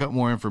so. Check out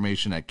more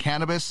information at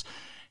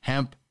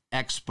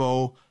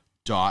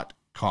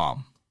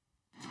cannabishempexpo.com.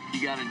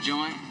 You got a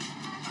joint?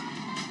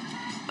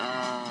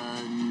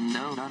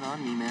 No, not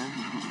on me, man.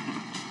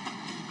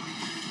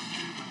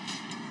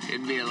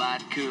 It'd be a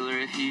lot cooler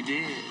if you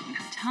did.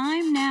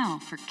 Time now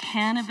for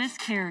Cannabis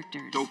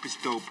Characters.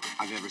 Dopest dope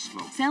I've ever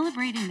smoked.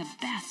 Celebrating the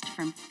best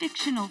from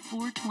fictional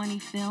 420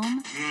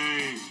 film.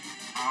 Hey,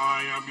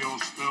 I am your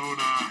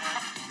stoner.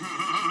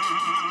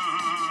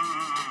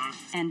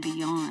 And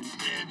beyond.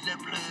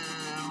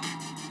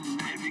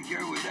 Heavy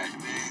girl with that,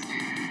 man.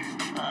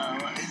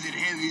 Is it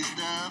heavy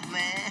stuff,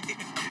 man?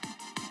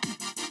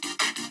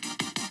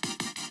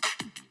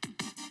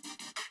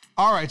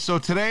 All right, so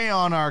today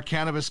on our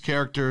Cannabis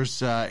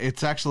Characters,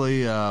 it's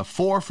actually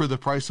 4 for the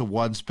price of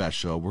 1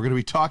 special. We're going to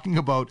be talking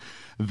about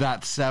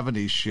that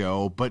 70s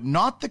show, but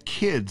not the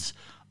kids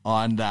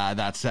on that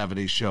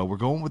 70s show. We're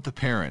going with the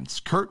parents.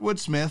 Kurtwood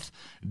Smith,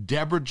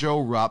 Deborah Jo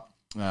Rupp,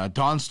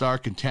 Dawn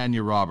Stark, and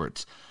Tanya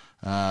Roberts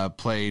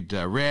played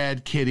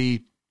Red,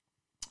 Kitty,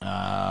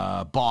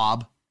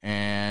 Bob,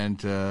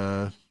 and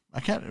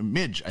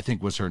Midge, I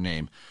think was her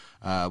name,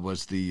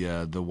 was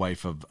the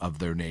wife of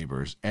their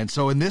neighbors. And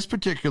so in this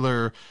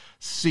particular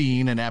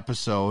scene and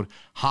episode,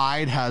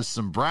 Hyde has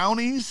some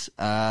brownies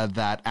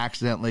that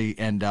accidentally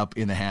end up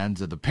in the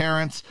hands of the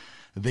parents.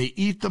 They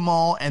eat them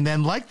all, and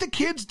then like the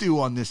kids do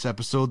on this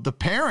episode, the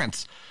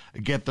parents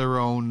get their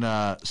own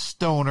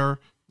stoner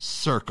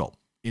circle.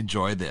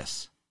 Enjoy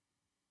this.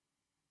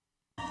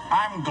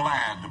 I'm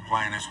glad the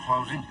plant is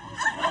closing.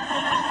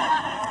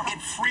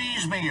 It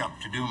frees me up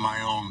to do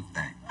my own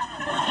thing.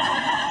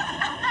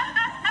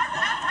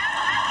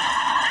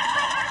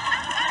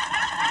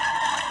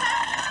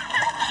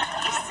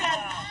 He said,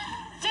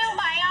 do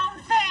my own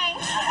thing.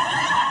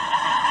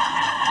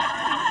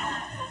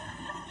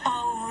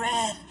 Oh,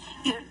 Red,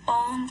 your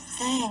own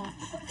thing.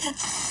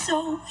 That's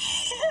so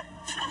hip.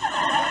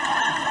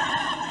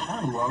 I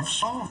love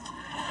salt.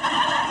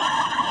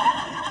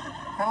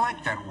 I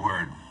like that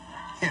word,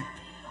 hip.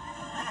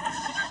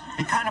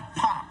 It kind of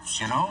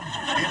pops, you know?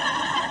 Hip,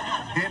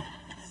 hip,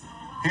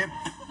 hip.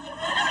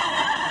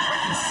 I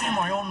can see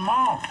my own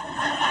mouth.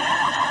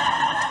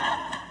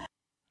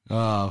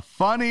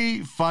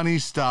 Funny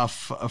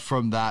stuff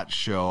from that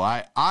show.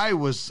 I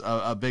was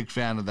a big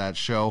fan of that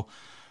show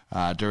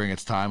during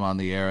its time on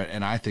the air,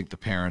 and I think the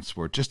parents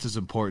were just as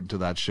important to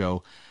that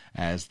show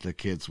as the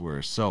kids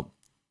were. So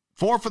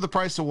 4 for the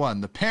price of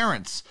 1. The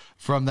parents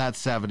from that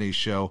 70s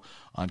show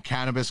on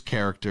Cannabis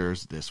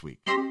Characters this week.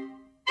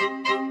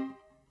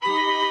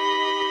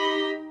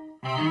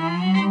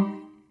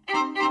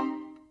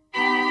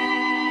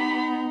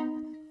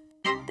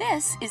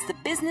 This is The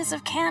Business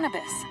of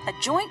Cannabis, a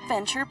joint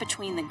venture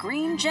between the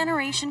Green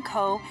Generation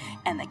Co.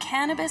 and the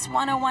Cannabis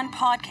 101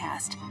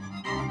 podcast.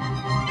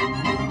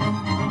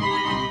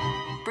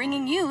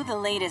 Bringing you the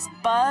latest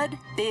bud,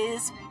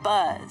 biz,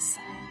 buzz.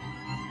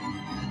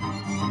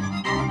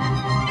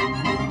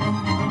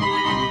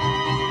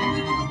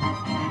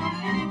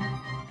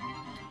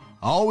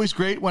 Always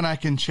great when I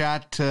can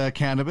chat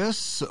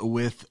cannabis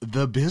with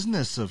the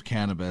business of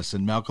cannabis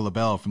and Malcolm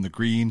LaBelle from the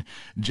Green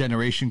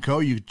Generation Co.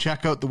 You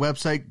check out the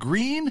website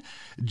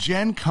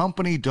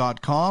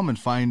greengencompany.com and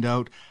find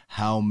out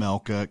how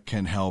Melka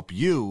can help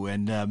you.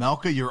 And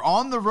Melka, you're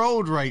on the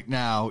road right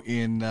now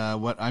in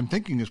what I'm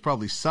thinking is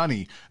probably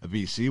sunny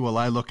BC, while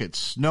I look at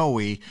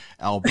snowy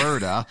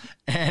Alberta.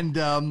 And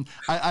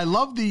I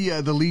love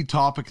the lead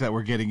topic that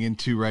we're getting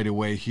into right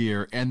away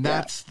here, and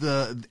that's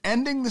the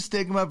ending the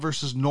stigma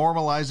versus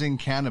normalizing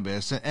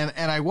cannabis. And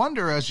I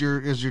wonder, as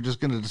you're just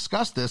going to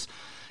discuss this,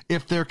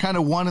 if they're kind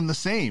of one and the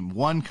same.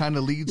 One kind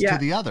of leads to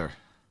the other.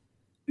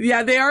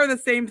 Yeah, they are the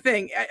same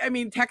thing. I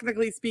mean,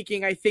 technically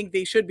speaking, I think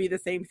they should be the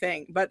same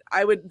thing. But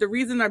the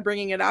reason I'm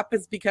bringing it up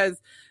is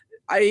because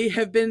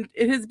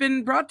it has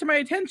been brought to my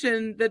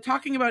attention that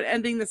talking about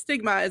ending the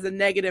stigma is a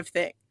negative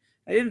thing.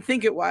 I didn't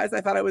think it was. I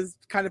thought it was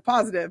kind of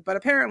positive, but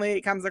apparently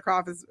it comes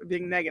across as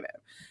being negative.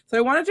 So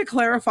I wanted to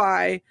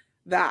clarify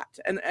that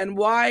and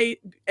why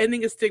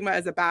ending a stigma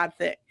is a bad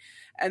thing.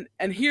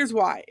 And here's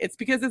why. It's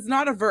because it's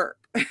not a verb.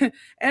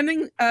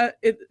 Ending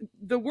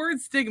the word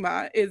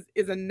stigma is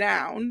a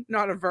noun,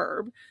 not a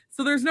verb.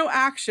 So there's no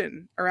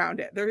action around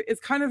it.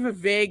 It's kind of a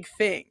vague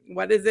thing.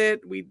 What is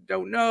it? We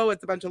don't know.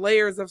 It's a bunch of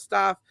layers of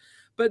stuff.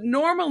 But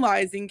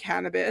normalizing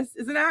cannabis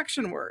is an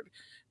action word.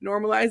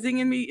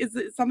 Normalizing is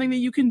something that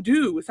you can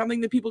do,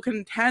 something that people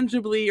can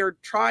tangibly or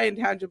try and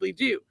tangibly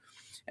do.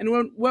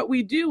 And what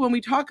we do when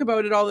we talk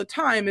about it all the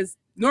time is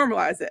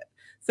normalize it.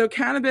 So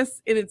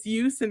cannabis in its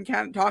use and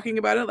talking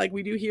about it like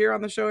we do here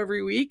on the show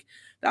every week,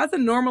 that's a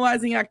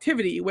normalizing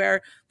activity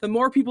where the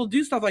more people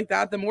do stuff like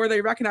that, the more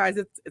they recognize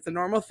it's a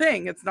normal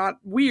thing. It's not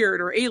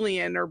weird or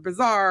alien or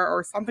bizarre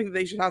or something that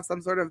they should have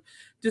some sort of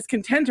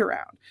discontent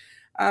around.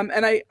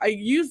 And I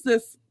use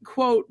this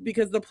quote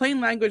because the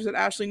plain language that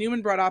Ashley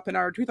Newman brought up in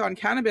our Truth on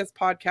Cannabis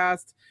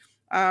podcast,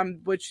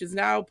 which is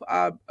now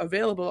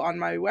available on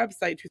my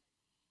website,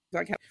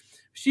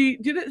 she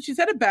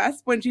said it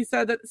best when she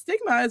said that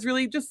stigma is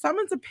really just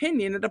someone's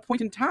opinion at a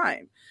point in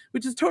time,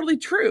 which is totally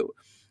true.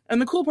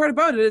 And the cool part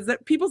about it is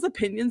that people's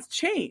opinions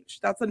change.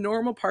 That's a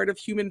normal part of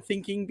human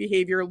thinking,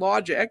 behavior,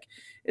 logic,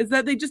 is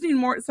that they just need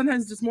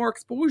sometimes just more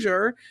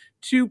exposure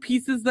to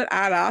pieces that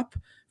add up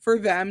for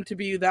them to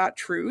be that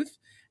truth.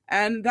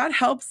 And that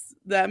helps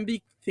them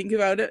think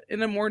about it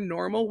in a more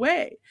normal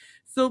way.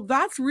 So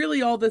that's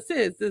really all this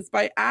is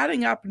by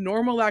adding up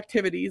normal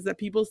activities that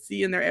people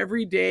see in their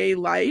everyday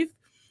life,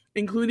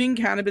 including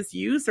cannabis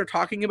use or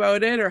talking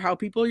about it or how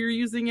people are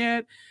using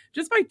it,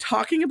 just by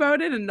talking about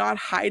it and not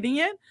hiding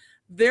it,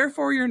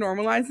 therefore you're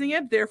normalizing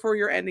it, therefore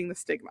you're ending the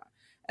stigma.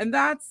 And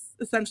that's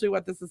essentially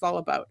what this is all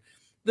about.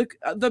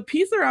 The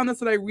piece around this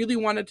that I really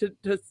wanted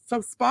to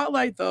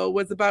spotlight, though,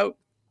 was about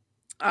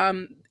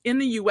in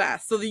the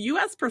U.S. So the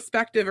U.S.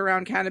 perspective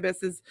around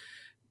cannabis is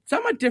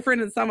somewhat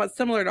different and somewhat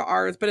similar to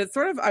ours, but it's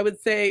sort of, I would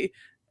say,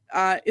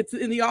 it's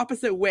in the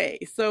opposite way.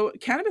 So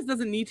cannabis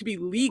doesn't need to be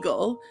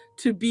legal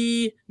to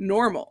be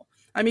normal.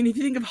 I mean, if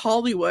you think of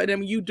Hollywood,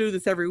 and you do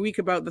this every week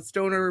about the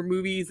stoner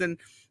movies, and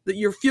that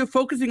you're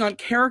focusing on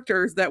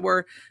characters that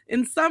were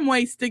in some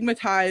way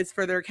stigmatized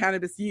for their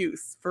cannabis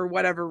use for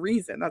whatever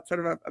reason. That's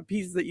sort of a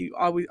piece that you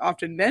always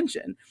often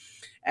mention.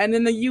 And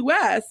in the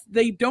US,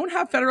 they don't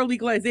have federal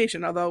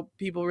legalization, although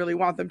people really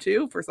want them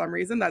to for some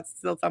reason. That's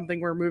still something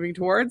we're moving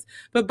towards.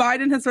 But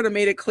Biden has sort of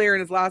made it clear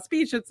in his last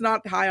speech it's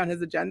not high on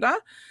his agenda.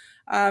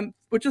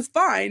 Which is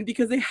fine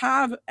because they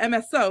have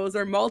MSOs,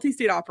 or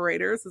multi-state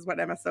operators is what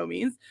MSO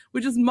means,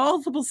 which is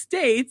multiple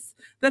states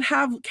that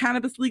have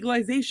cannabis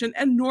legalization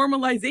and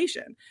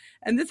normalization.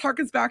 And this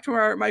harkens back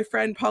to my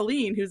friend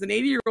Pauline, who's an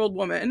 80-year-old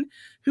woman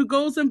who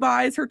goes and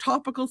buys her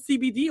topical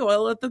CBD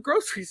oil at the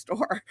grocery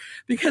store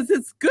because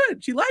it's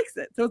good. She likes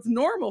it. So it's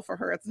normal for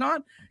her. It's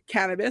not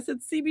cannabis,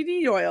 it's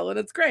CBD oil, and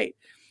it's great.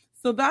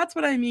 So that's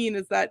what I mean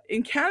is that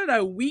in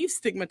Canada, we've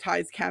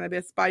stigmatized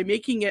cannabis by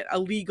making it a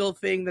legal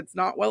thing that's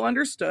not well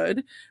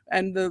understood.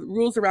 And the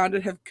rules around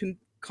it have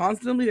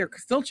constantly, they're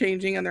still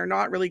changing and they're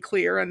not really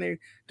clear and they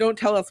don't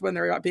tell us when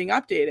they're being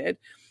updated.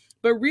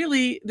 But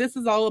really, this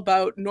is all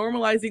about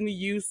normalizing the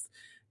use,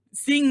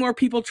 seeing more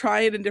people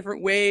try it in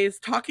different ways,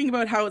 talking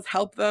about how it's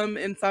helped them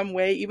in some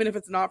way, even if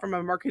it's not from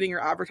a marketing or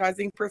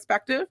advertising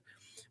perspective.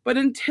 But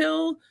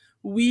until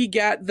we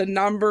get the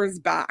numbers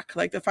back,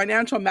 like the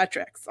financial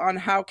metrics on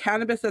how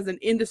cannabis as an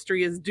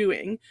industry is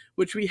doing,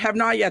 which we have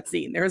not yet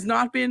seen. There has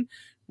not been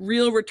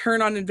real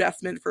return on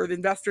investment for the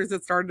investors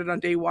that started on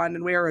day one,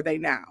 and where are they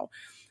now?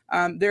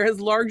 There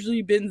has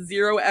largely been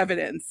zero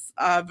evidence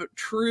of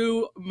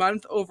true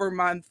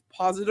month-over-month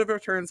positive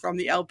returns from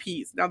the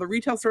LPs. Now, the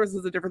retail stores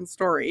is a different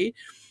story,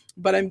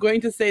 but I'm going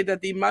to say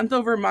that the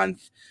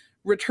month-over-month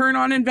return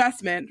on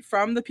investment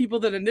from the people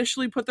that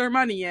initially put their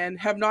money in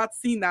have not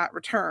seen that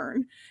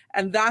return.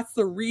 And that's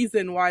the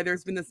reason why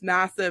there's been this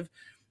massive,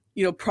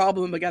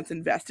 problem against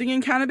investing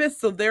in cannabis.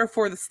 So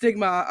therefore the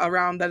stigma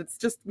around that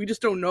we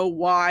just don't know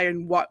why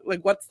and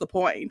what's the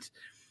point.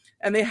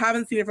 and they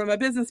haven't seen it from a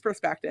business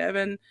perspective.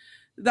 And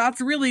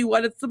that's really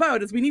what it's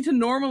about, is we need to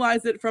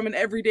normalize it from an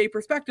everyday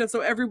perspective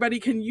so everybody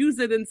can use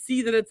it and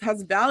see that it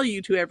has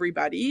value to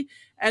everybody.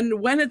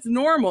 And when it's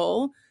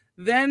normal,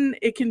 then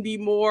it can be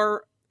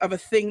more of a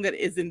thing that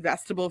is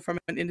investable from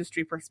an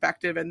industry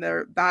perspective, and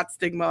that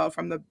stigma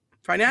from the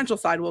financial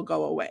side will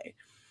go away.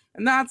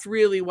 And that's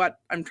really what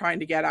I'm trying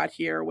to get at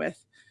here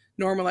with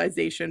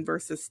normalization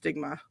versus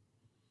stigma.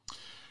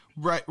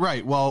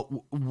 Right.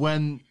 Well,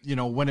 when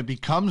it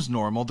becomes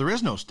normal, there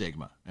is no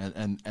stigma,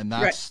 and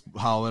that's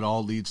right. How it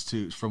all leads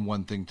to from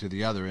one thing to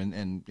the other.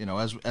 And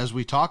as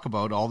we talk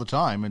about all the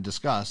time and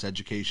discuss,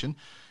 education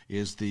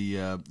is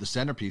the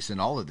centerpiece in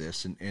all of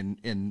this,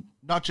 and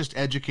not just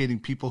educating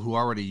people who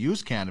already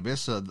use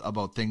cannabis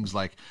about things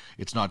like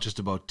it's not just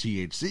about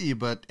THC,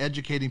 but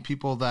educating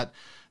people that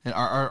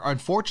are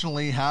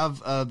unfortunately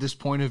have this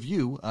point of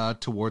view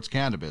towards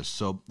cannabis.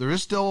 So there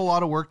is still a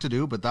lot of work to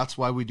do, but that's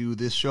why we do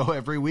this show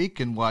every week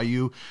and why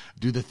you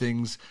do the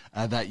things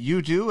that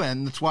you do.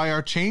 And that's why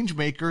our change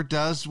maker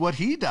does what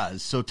he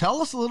does. So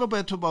tell us a little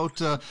bit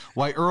about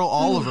why Earl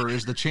Oliver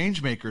is the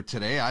change maker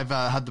today. I've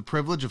had the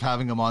privilege of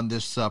having him on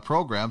this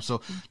program.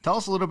 So tell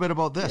us a little bit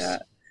about this.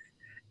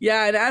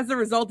 Yeah, and as a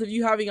result of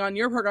you having on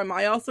your program,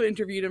 I also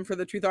interviewed him for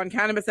The Truth on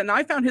Cannabis, and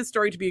I found his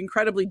story to be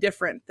incredibly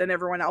different than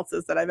everyone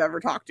else's that I've ever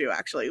talked to,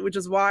 actually, which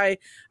is why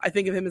I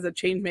think of him as a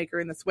change maker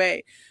in this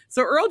way.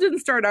 So Earl didn't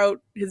start out,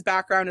 his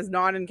background is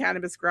not in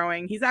cannabis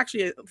growing. He's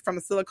actually from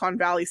the Silicon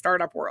Valley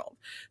startup world.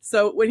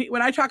 So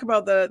when I talk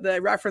about the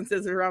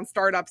references around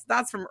startups,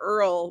 that's from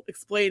Earl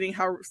explaining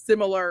how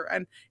similar,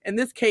 and in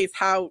this case,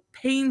 how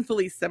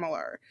painfully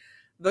similar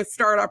the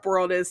startup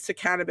world is to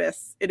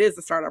cannabis. It is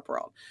the startup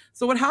world.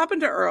 So what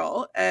happened to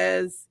Earl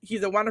is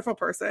he's a wonderful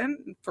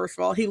person. First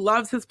of all, he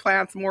loves his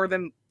plants more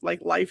than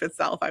like life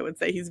itself, I would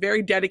say. He's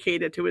very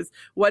dedicated to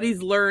what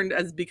he's learned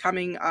as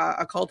becoming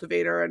a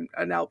cultivator and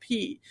an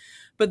LP.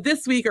 But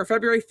this week, or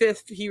February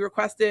 5th, he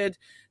requested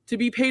to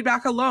be paid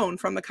back a loan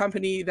from the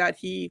company that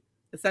he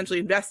essentially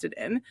invested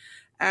in,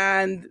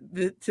 and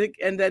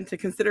then to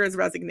consider his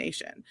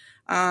resignation.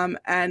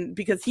 And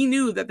because he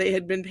knew that they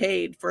had been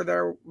paid for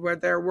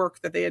their work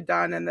that they had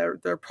done, and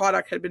their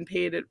product had been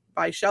paid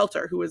by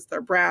Shelter, who was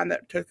their brand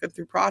that took them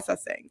through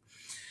processing.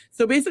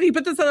 So basically, he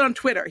put this out on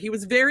Twitter. He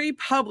was very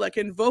public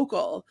and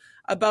vocal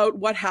about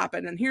what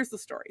happened. And here's the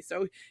story.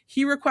 So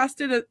he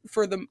requested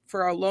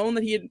for a loan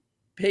that he had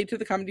paid to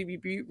the company to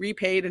be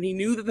repaid, and he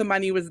knew that the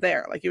money was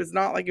there. Like, it was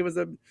not like it was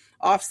an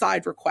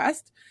offside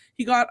request.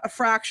 He got a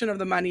fraction of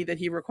the money that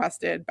he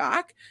requested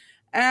back,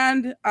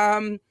 and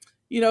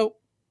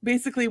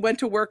basically went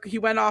to work. He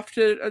went off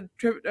to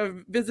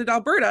visit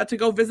Alberta to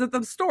go visit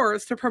the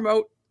stores to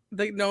promote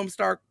the Gnome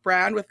Star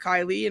brand with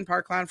Kylie and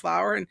Parkland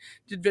Flower, and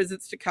did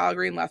visits to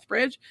Calgary and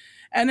Lethbridge.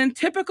 And in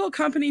typical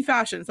company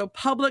fashion, so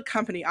public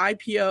company,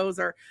 IPOs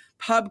or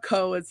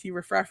PubCo as he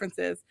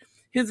references,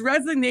 his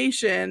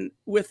resignation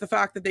with the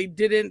fact that they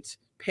didn't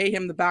pay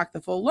him back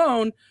the full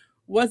loan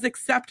was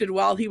accepted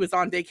while he was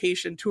on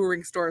vacation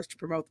touring stores to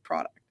promote the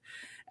product.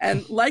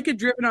 And like a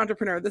driven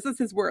entrepreneur, this is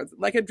his words,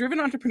 like a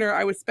driven entrepreneur,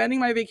 I was spending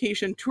my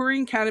vacation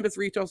touring cannabis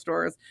retail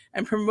stores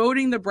and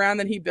promoting the brand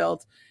that he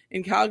built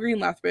in Calgary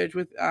and Lethbridge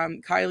with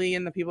Kylie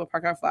and the people of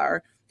Parkland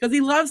Flower, because he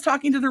loves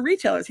talking to the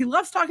retailers. He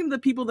loves talking to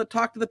the people that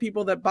talk to the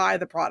people that buy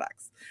the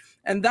products.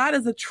 And that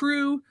is a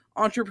true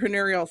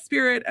entrepreneurial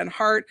spirit and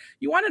heart.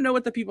 You want to know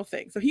what the people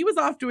think. So he was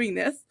off doing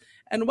this.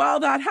 And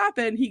while that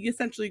happened, he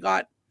essentially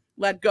got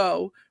let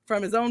go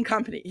from his own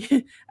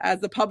company as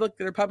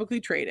they're publicly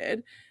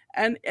traded.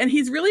 And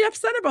he's really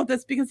upset about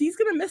this because he's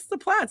going to miss the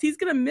plants. He's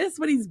going to miss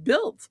what he's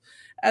built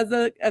as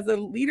a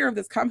leader of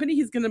this company.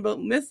 He's going to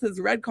miss his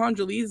red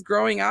congeries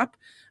growing up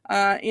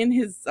in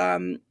his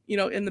in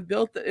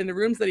the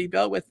rooms that he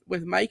built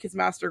with Mike, his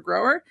master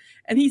grower.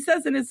 And he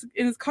says in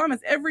his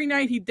comments, every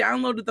night he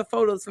downloaded the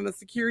photos from the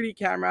security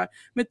camera,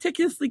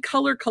 meticulously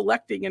color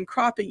collecting and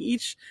cropping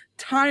each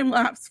time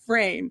lapse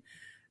frame,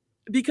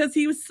 because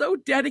he was so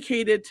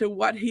dedicated to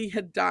what he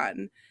had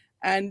done.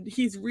 And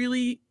he's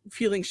really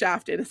feeling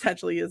shafted,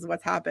 essentially, is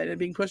what's happened, and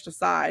being pushed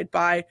aside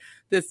by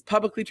this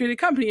publicly traded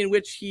company in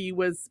which he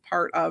was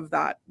part of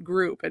that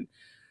group.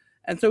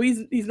 And so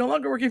he's no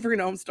longer working for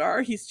Gnome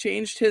Star. He's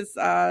changed his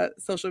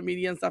social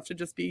media and stuff to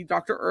just be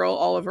Dr. Earl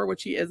Oliver,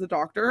 which he is a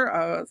doctor,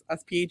 a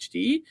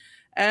PhD.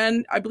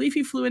 And I believe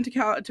he flew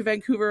to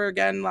Vancouver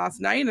again last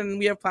night, and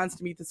we have plans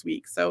to meet this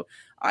week. So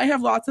I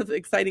have lots of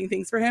exciting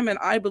things for him, and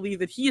I believe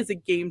that he is a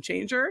game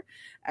changer,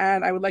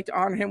 and I would like to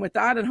honor him with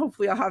that, and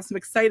hopefully I'll have some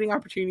exciting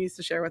opportunities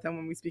to share with him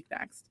when we speak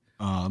next.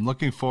 I'm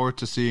looking forward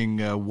to seeing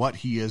what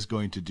he is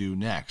going to do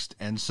next.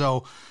 And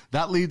so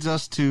that leads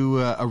us to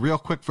a real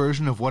quick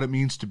version of what it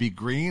means to be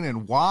green,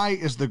 and why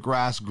is the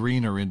grass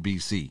greener in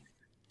BC?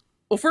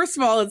 Well, first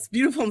of all, it's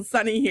beautiful and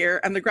sunny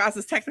here, and the grass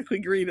is technically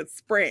green. It's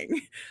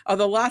spring.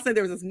 Although last night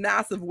there was this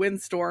massive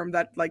windstorm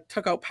that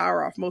took out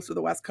power off most of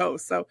the West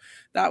Coast. So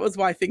that was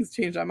why things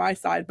changed on my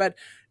side. But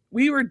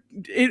we were,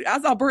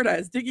 as Alberta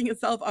is digging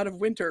itself out of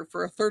winter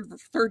for a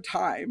third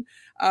time,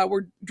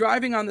 we're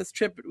driving on this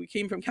trip. We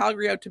came from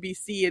Calgary out to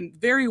BC and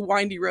very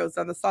windy roads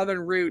on the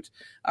southern route,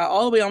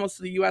 all the way almost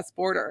to the U.S.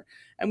 border.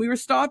 And we were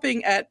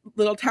stopping at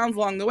little towns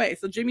along the way.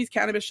 So Jimmy's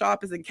Cannabis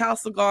Shop is in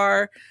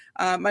Castlegar.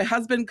 My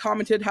husband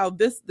commented how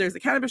there's a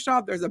cannabis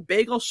shop, there's a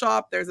bagel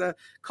shop, there's a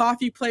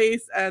coffee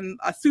place, and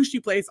a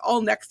sushi place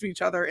all next to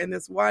each other in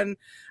this one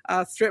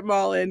strip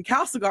mall in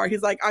Castlegar.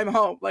 He's like, I'm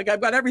home. Like,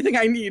 I've got everything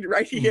I need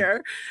right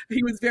here.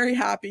 He was very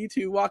happy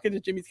to walk into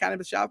Jimmy's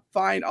Cannabis Shop,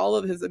 find all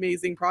of his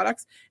amazing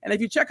products. And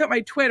if you check out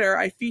my Twitter,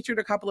 I featured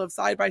a couple of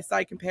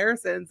side-by-side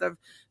comparisons of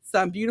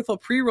some beautiful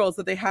pre-rolls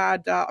that they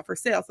had for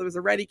sale. So there was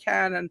a Ready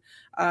Can and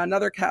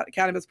another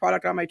cannabis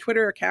product on my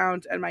Twitter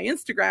account and my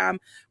Instagram,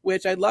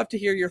 which I'd love to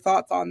hear your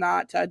thoughts on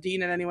that,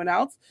 Dean and anyone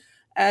else.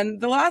 And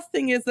the last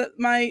thing is that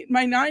my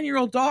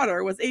 9-year-old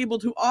daughter was able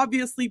to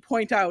obviously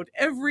point out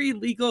every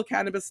legal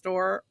cannabis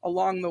store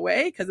along the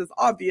way, because it's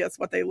obvious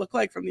what they look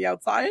like from the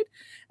outside,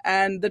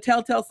 and the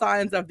telltale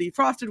signs of the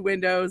frosted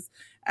windows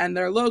and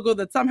their logo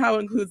that somehow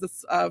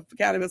includes a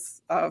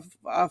cannabis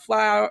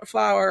flower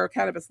or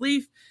cannabis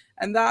leaf.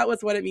 And that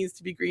was what it means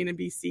to be green in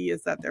BC,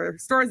 is that there are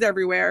stores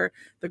everywhere.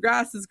 The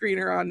grass is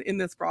greener in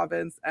this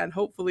province, and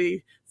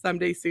hopefully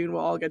someday soon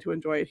we'll all get to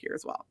enjoy it here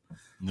as well.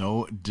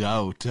 No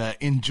doubt.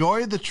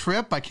 Enjoy the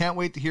trip. I can't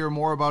wait to hear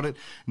more about it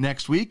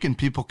next week, and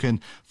people can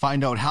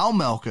find out how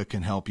Malka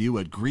can help you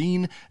at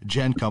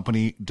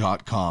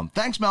greengencompany.com.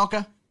 Thanks,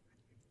 Malka.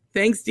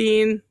 Thanks,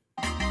 Dean.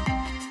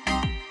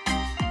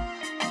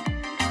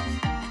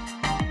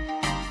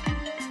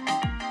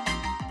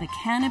 The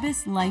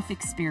Cannabis Life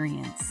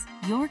Experience,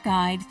 your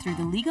guide through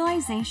the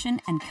legalization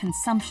and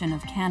consumption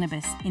of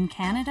cannabis in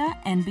Canada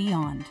and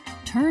beyond.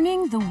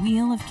 Turning the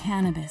wheel of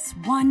cannabis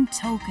one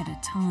toke at a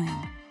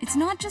time. It's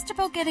not just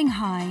about getting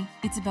high,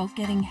 it's about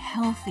getting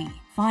healthy.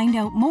 Find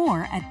out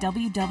more at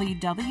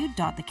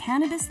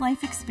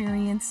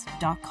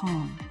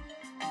www.thecannabislifeexperience.com.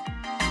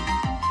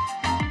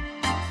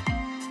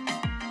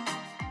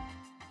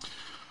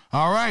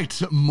 All right,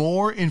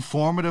 more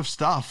informative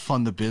stuff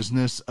on the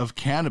business of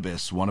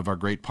cannabis. One of our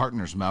great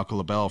partners, Malka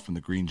LaBelle from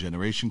the Green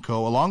Generation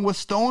Co., along with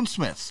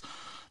Stonesmiths.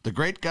 The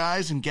great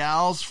guys and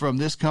gals from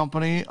this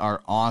company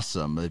are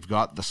awesome. They've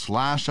got the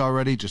slash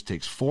already, just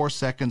takes 4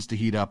 seconds to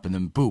heat up, and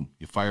then boom,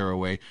 you fire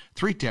away.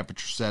 3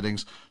 temperature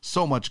settings,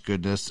 so much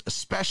goodness,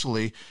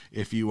 especially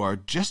if you are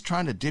just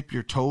trying to dip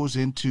your toes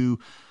into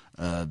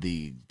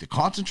the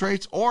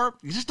concentrates, or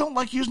you just don't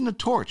like using a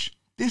torch.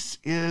 This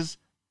is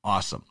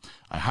awesome.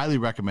 I highly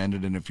recommend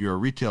it. And if you're a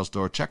retail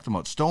store, check them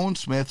out,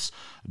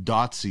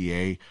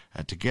 stonesmiths.ca,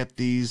 to get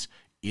these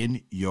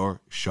in your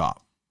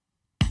shop.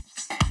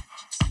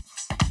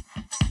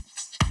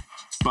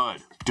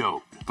 Bud,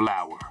 dope,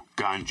 flower,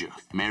 ganja,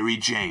 Mary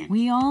Jane.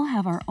 We all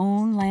have our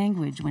own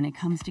language when it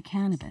comes to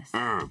cannabis.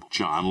 Herb,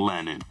 John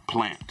Lennon,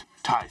 plant,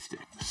 Thai stick,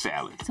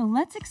 salad. So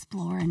let's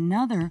explore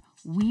another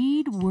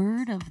weed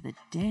word of the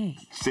day.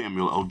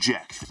 Samuel L.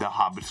 Jackson, The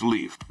Hobbit's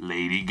Leaf,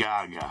 Lady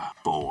Gaga,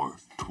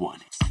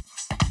 420.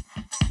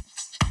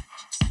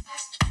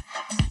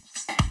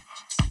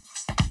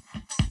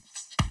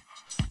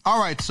 All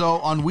right, so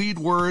on weed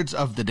words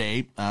of the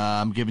day,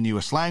 I'm giving you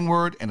a slang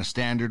word and a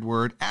standard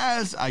word,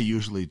 as I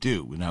usually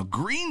do. Now,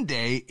 Green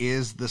Day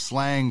is the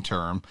slang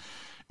term,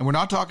 and we're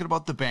not talking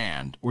about the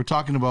band. We're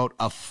talking about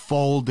a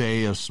full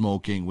day of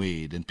smoking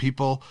weed, and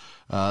people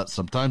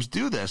sometimes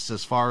do this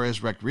as far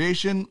as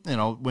recreation. You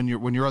know, when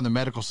you're on the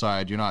medical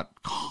side, you're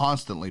not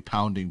constantly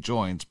pounding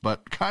joints,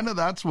 but kind of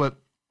that's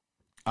what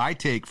I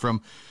take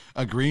from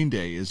a Green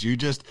Day is you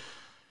just,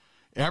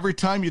 every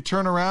time you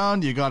turn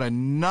around, you got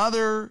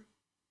another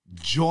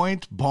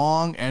joint,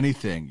 bong,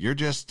 anything. You're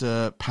just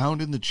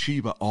pounding the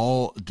chiba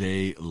all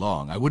day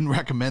long. I wouldn't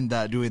recommend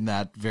doing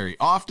that very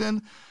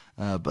often,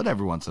 but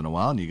every once in a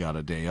while, and you got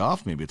a day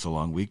off, maybe it's a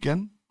long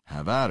weekend,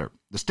 have at her.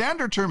 The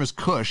standard term is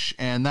Kush,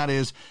 and that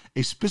is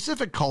a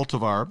specific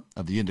cultivar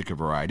of the indica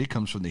variety. It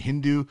comes from the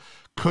Hindu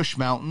Kush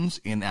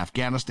Mountains in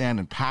Afghanistan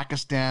and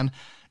Pakistan.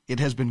 It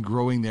has been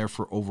growing there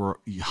for over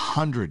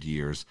 100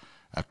 years.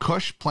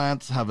 Kush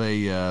plants have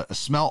a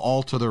smell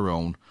all to their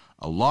own.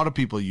 A lot of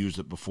people use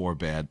it before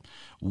bed.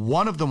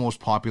 One of the most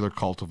popular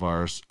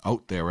cultivars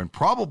out there, and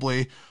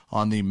probably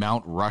on the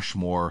Mount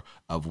Rushmore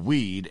of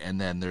weed. And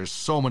then there's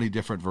so many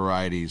different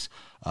varieties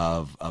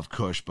of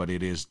Kush, but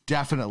it is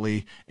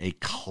definitely a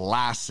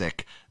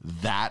classic.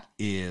 That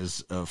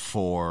is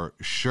for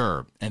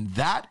sure. And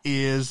that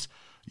is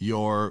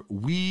your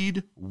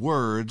weed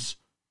words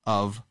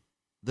of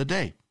the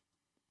day.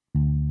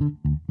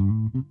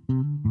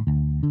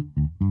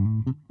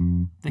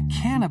 The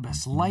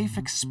Cannabis Life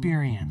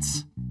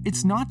Experience.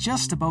 It's not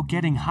just about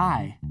getting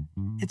high.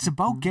 It's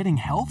about getting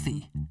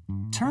healthy.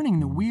 Turning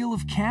the wheel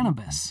of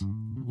cannabis,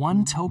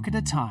 one toke at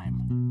a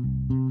time.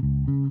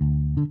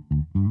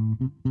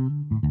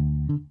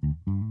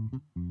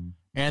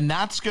 And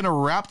that's going to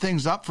wrap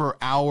things up for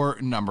hour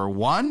number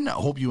 1. I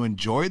hope you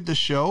enjoyed the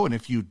show. And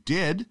if you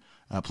did,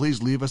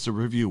 please leave us a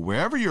review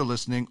wherever you're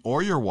listening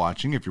or you're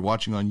watching. If you're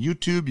watching on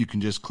YouTube, you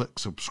can just click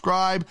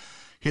subscribe,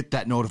 hit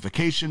that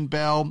notification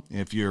bell.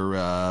 If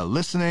you're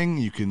listening,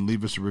 you can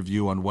leave us a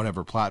review on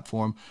whatever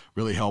platform.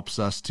 Really helps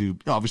us to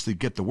obviously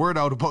get the word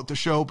out about the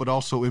show, but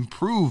also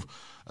improve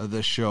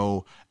the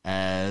show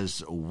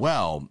as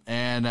well.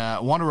 And I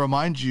want to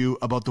remind you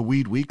about the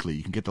Weed Weekly.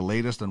 You can get the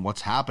latest on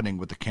what's happening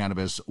with the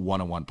Cannabis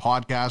 101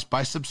 podcast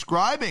by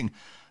subscribing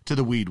to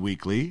the Weed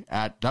Weekly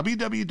at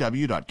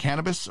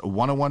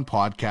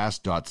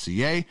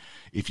www.cannabis101podcast.ca.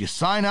 If you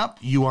sign up,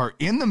 you are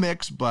in the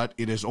mix, but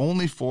it is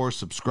only for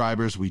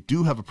subscribers. We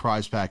do have a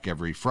prize pack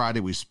every Friday.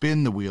 We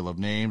spin the wheel of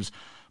names,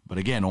 but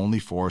again, only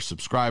for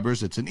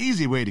subscribers. It's an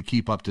easy way to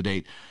keep up to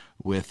date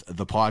with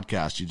the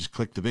podcast. You just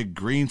click the big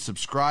green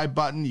subscribe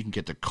button. You can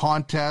get to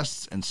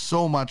contests and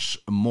so much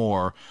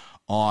more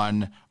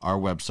on our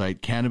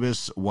website,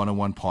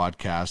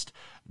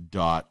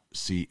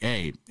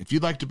 cannabis101podcast.ca. If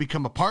you'd like to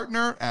become a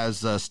partner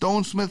as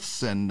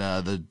Stonesmiths and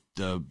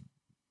the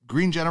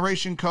Green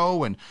Generation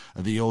Co. and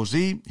the OZ,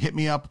 hit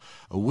me up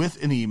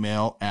with an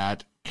email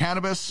at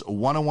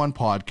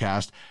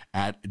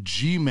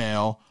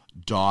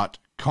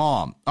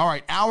cannabis101podcast@gmail.com. All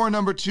right, hour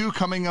number 2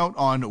 coming out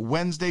on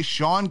Wednesday.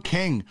 Sean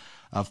King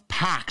of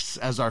PAX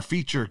as our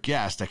feature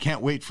guest. I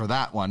can't wait for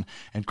that one.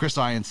 And Chris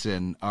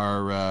Ianson,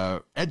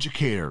 our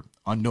educator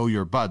on Know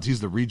Your Buds.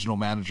 He's the regional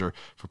manager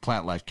for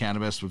Plant Life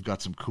Cannabis. We've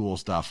got some cool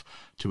stuff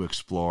to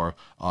explore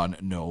on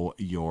Know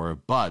Your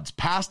Buds.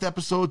 Past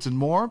episodes and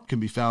more can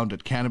be found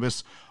at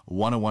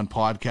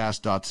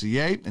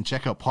cannabis101podcast.ca, and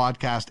check out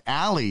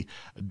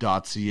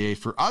podcastalley.ca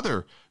for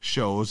other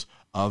shows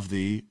of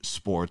the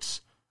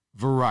sports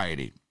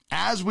variety.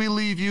 As we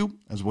leave you,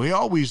 as we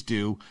always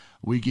do,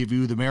 we give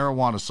you the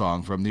marijuana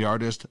song from the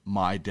artist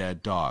My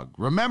Dead Dog.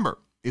 Remember,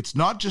 it's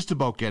not just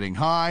about getting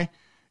high,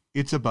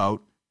 it's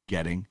about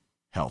getting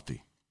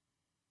healthy.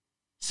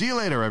 See you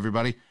later,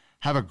 everybody.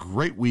 Have a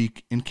great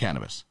week in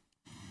cannabis.